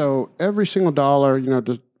 Yeah. So every single dollar,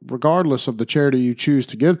 regardless of the charity you choose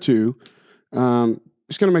to give to, it's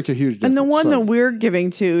going to make a huge difference. And the one that we're giving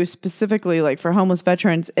to specifically, like for homeless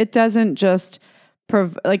veterans, it doesn't just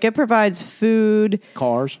it provides food,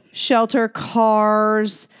 shelter,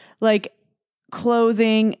 cars, like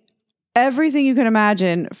clothing, everything you can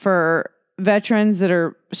imagine for veterans that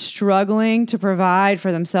are struggling to provide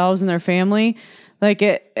for themselves and their family. Like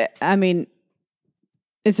it's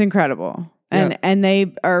incredible. And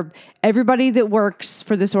they are, everybody that works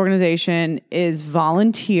for this organization is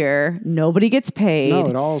volunteer. Nobody gets paid. No,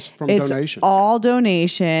 it all's from donation. It's all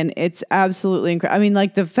donation. It's absolutely incredible. I mean,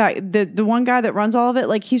 like the fact that the one guy that runs all of it,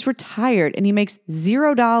 like he's retired and he makes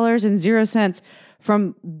 $0.00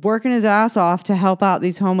 from working his ass off to help out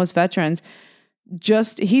these homeless veterans.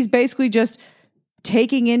 He's basically just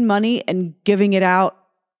taking in money and giving it out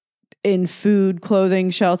in food, clothing,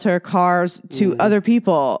 shelter, cars to other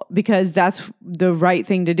people because that's the right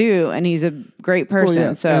thing to do. And he's a great person. Well,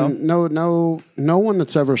 yeah. So and no one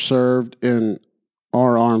that's ever served in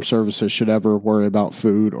our armed services should ever worry about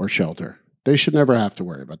food or shelter. They should never have to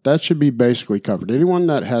worry about that. Should be basically covered. Anyone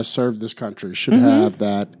that has served this country should have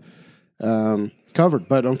that covered.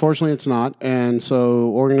 But unfortunately, it's not. And so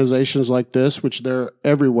organizations like this, which they're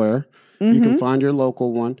everywhere, you can find your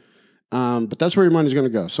local one. But that's where your money's going to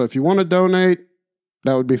go. So if you want to donate,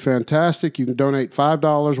 that would be fantastic. You can donate $5,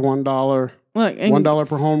 $1. Look, $1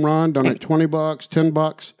 per home run. Donate $20,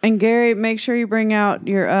 $10. And Gary, make sure you bring out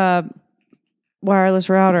your wireless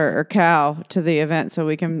router or cow to the event so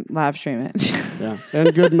we can live stream it. Yeah,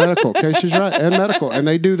 and good medical. Casey's right, and medical, and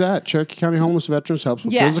they do that. Cherokee County Homeless Veterans helps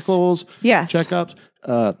with physicals, checkups.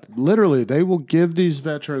 Literally, they will give these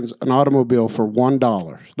veterans an automobile for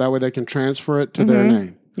 $1. That way, they can transfer it to their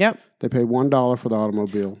name. Yep. They pay $1 for the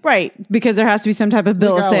automobile. Right, because there has to be some type of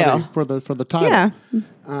bill of sale for the title. Yeah.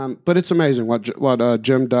 But it's amazing what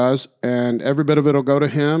Jim does, and every bit of it will go to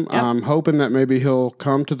him. Yep. I'm hoping that maybe he'll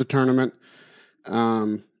come to the tournament.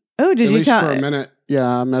 Did you tell? For a minute.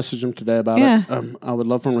 Yeah, I messaged him today about it. I would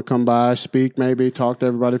love for him to come by, speak, maybe talk to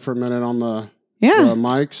everybody for a minute on the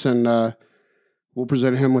mics, and we'll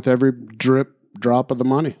present him with every drop of the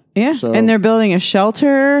money. Yeah, so, and they're building a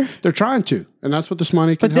shelter. They're trying to, and that's what this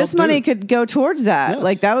money could. But this money could go towards that. Yes.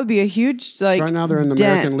 Like that would be a huge like. Right now, they're in the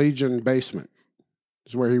American Legion basement.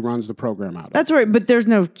 Is where he runs the program out of. That's right, but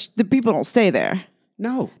the people don't stay there.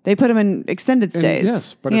 No. They put them in extended stays.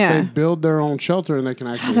 Yes, but if they build their own shelter and they can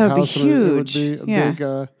actually house them, it would be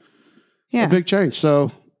a big change.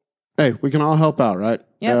 So, hey, we can all help out, right?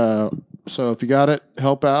 Yeah. So if you got it,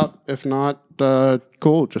 help out. If not,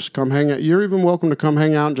 cool. Just come hang out. You're even welcome to come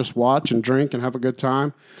hang out and just watch and drink and have a good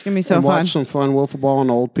time. It's going to be so and fun. Watch some fun wiffle ball and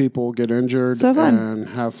old people get injured and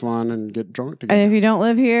have fun and get drunk together. And if you don't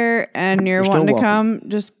live here and you're wanting to come,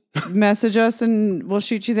 just message us and we'll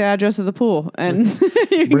shoot you the address of the pool and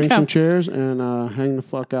bring some chairs and hang the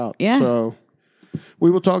fuck out. Yeah. So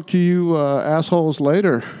we will talk to you assholes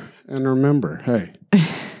later. And remember, hey,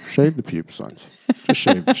 shave the pubes, sons. Just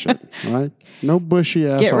shave the shit. All right. No bushy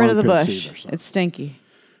ass. Get rid of the bush. Either, so. It's stinky.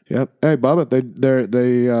 Yep. Hey,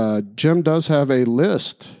 Bubba, Jim does have a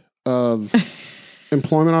list of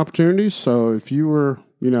employment opportunities. So if you were,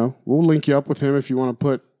 we'll link you up with him if you want to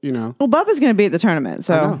put. Well, Bubba's going to be at the tournament,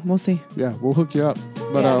 so we'll see. Yeah, we'll hook you up.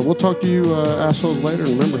 But we'll talk to you assholes later.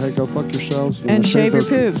 And remember, hey, go fuck yourselves. And shave your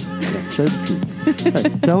pubes. Yeah, shave your pubes. Hey,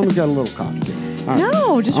 tell them you got a little cock. Right.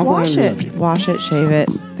 No, just wash it. Wash it, shave it.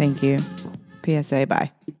 Thank you. PSA,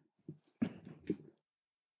 bye.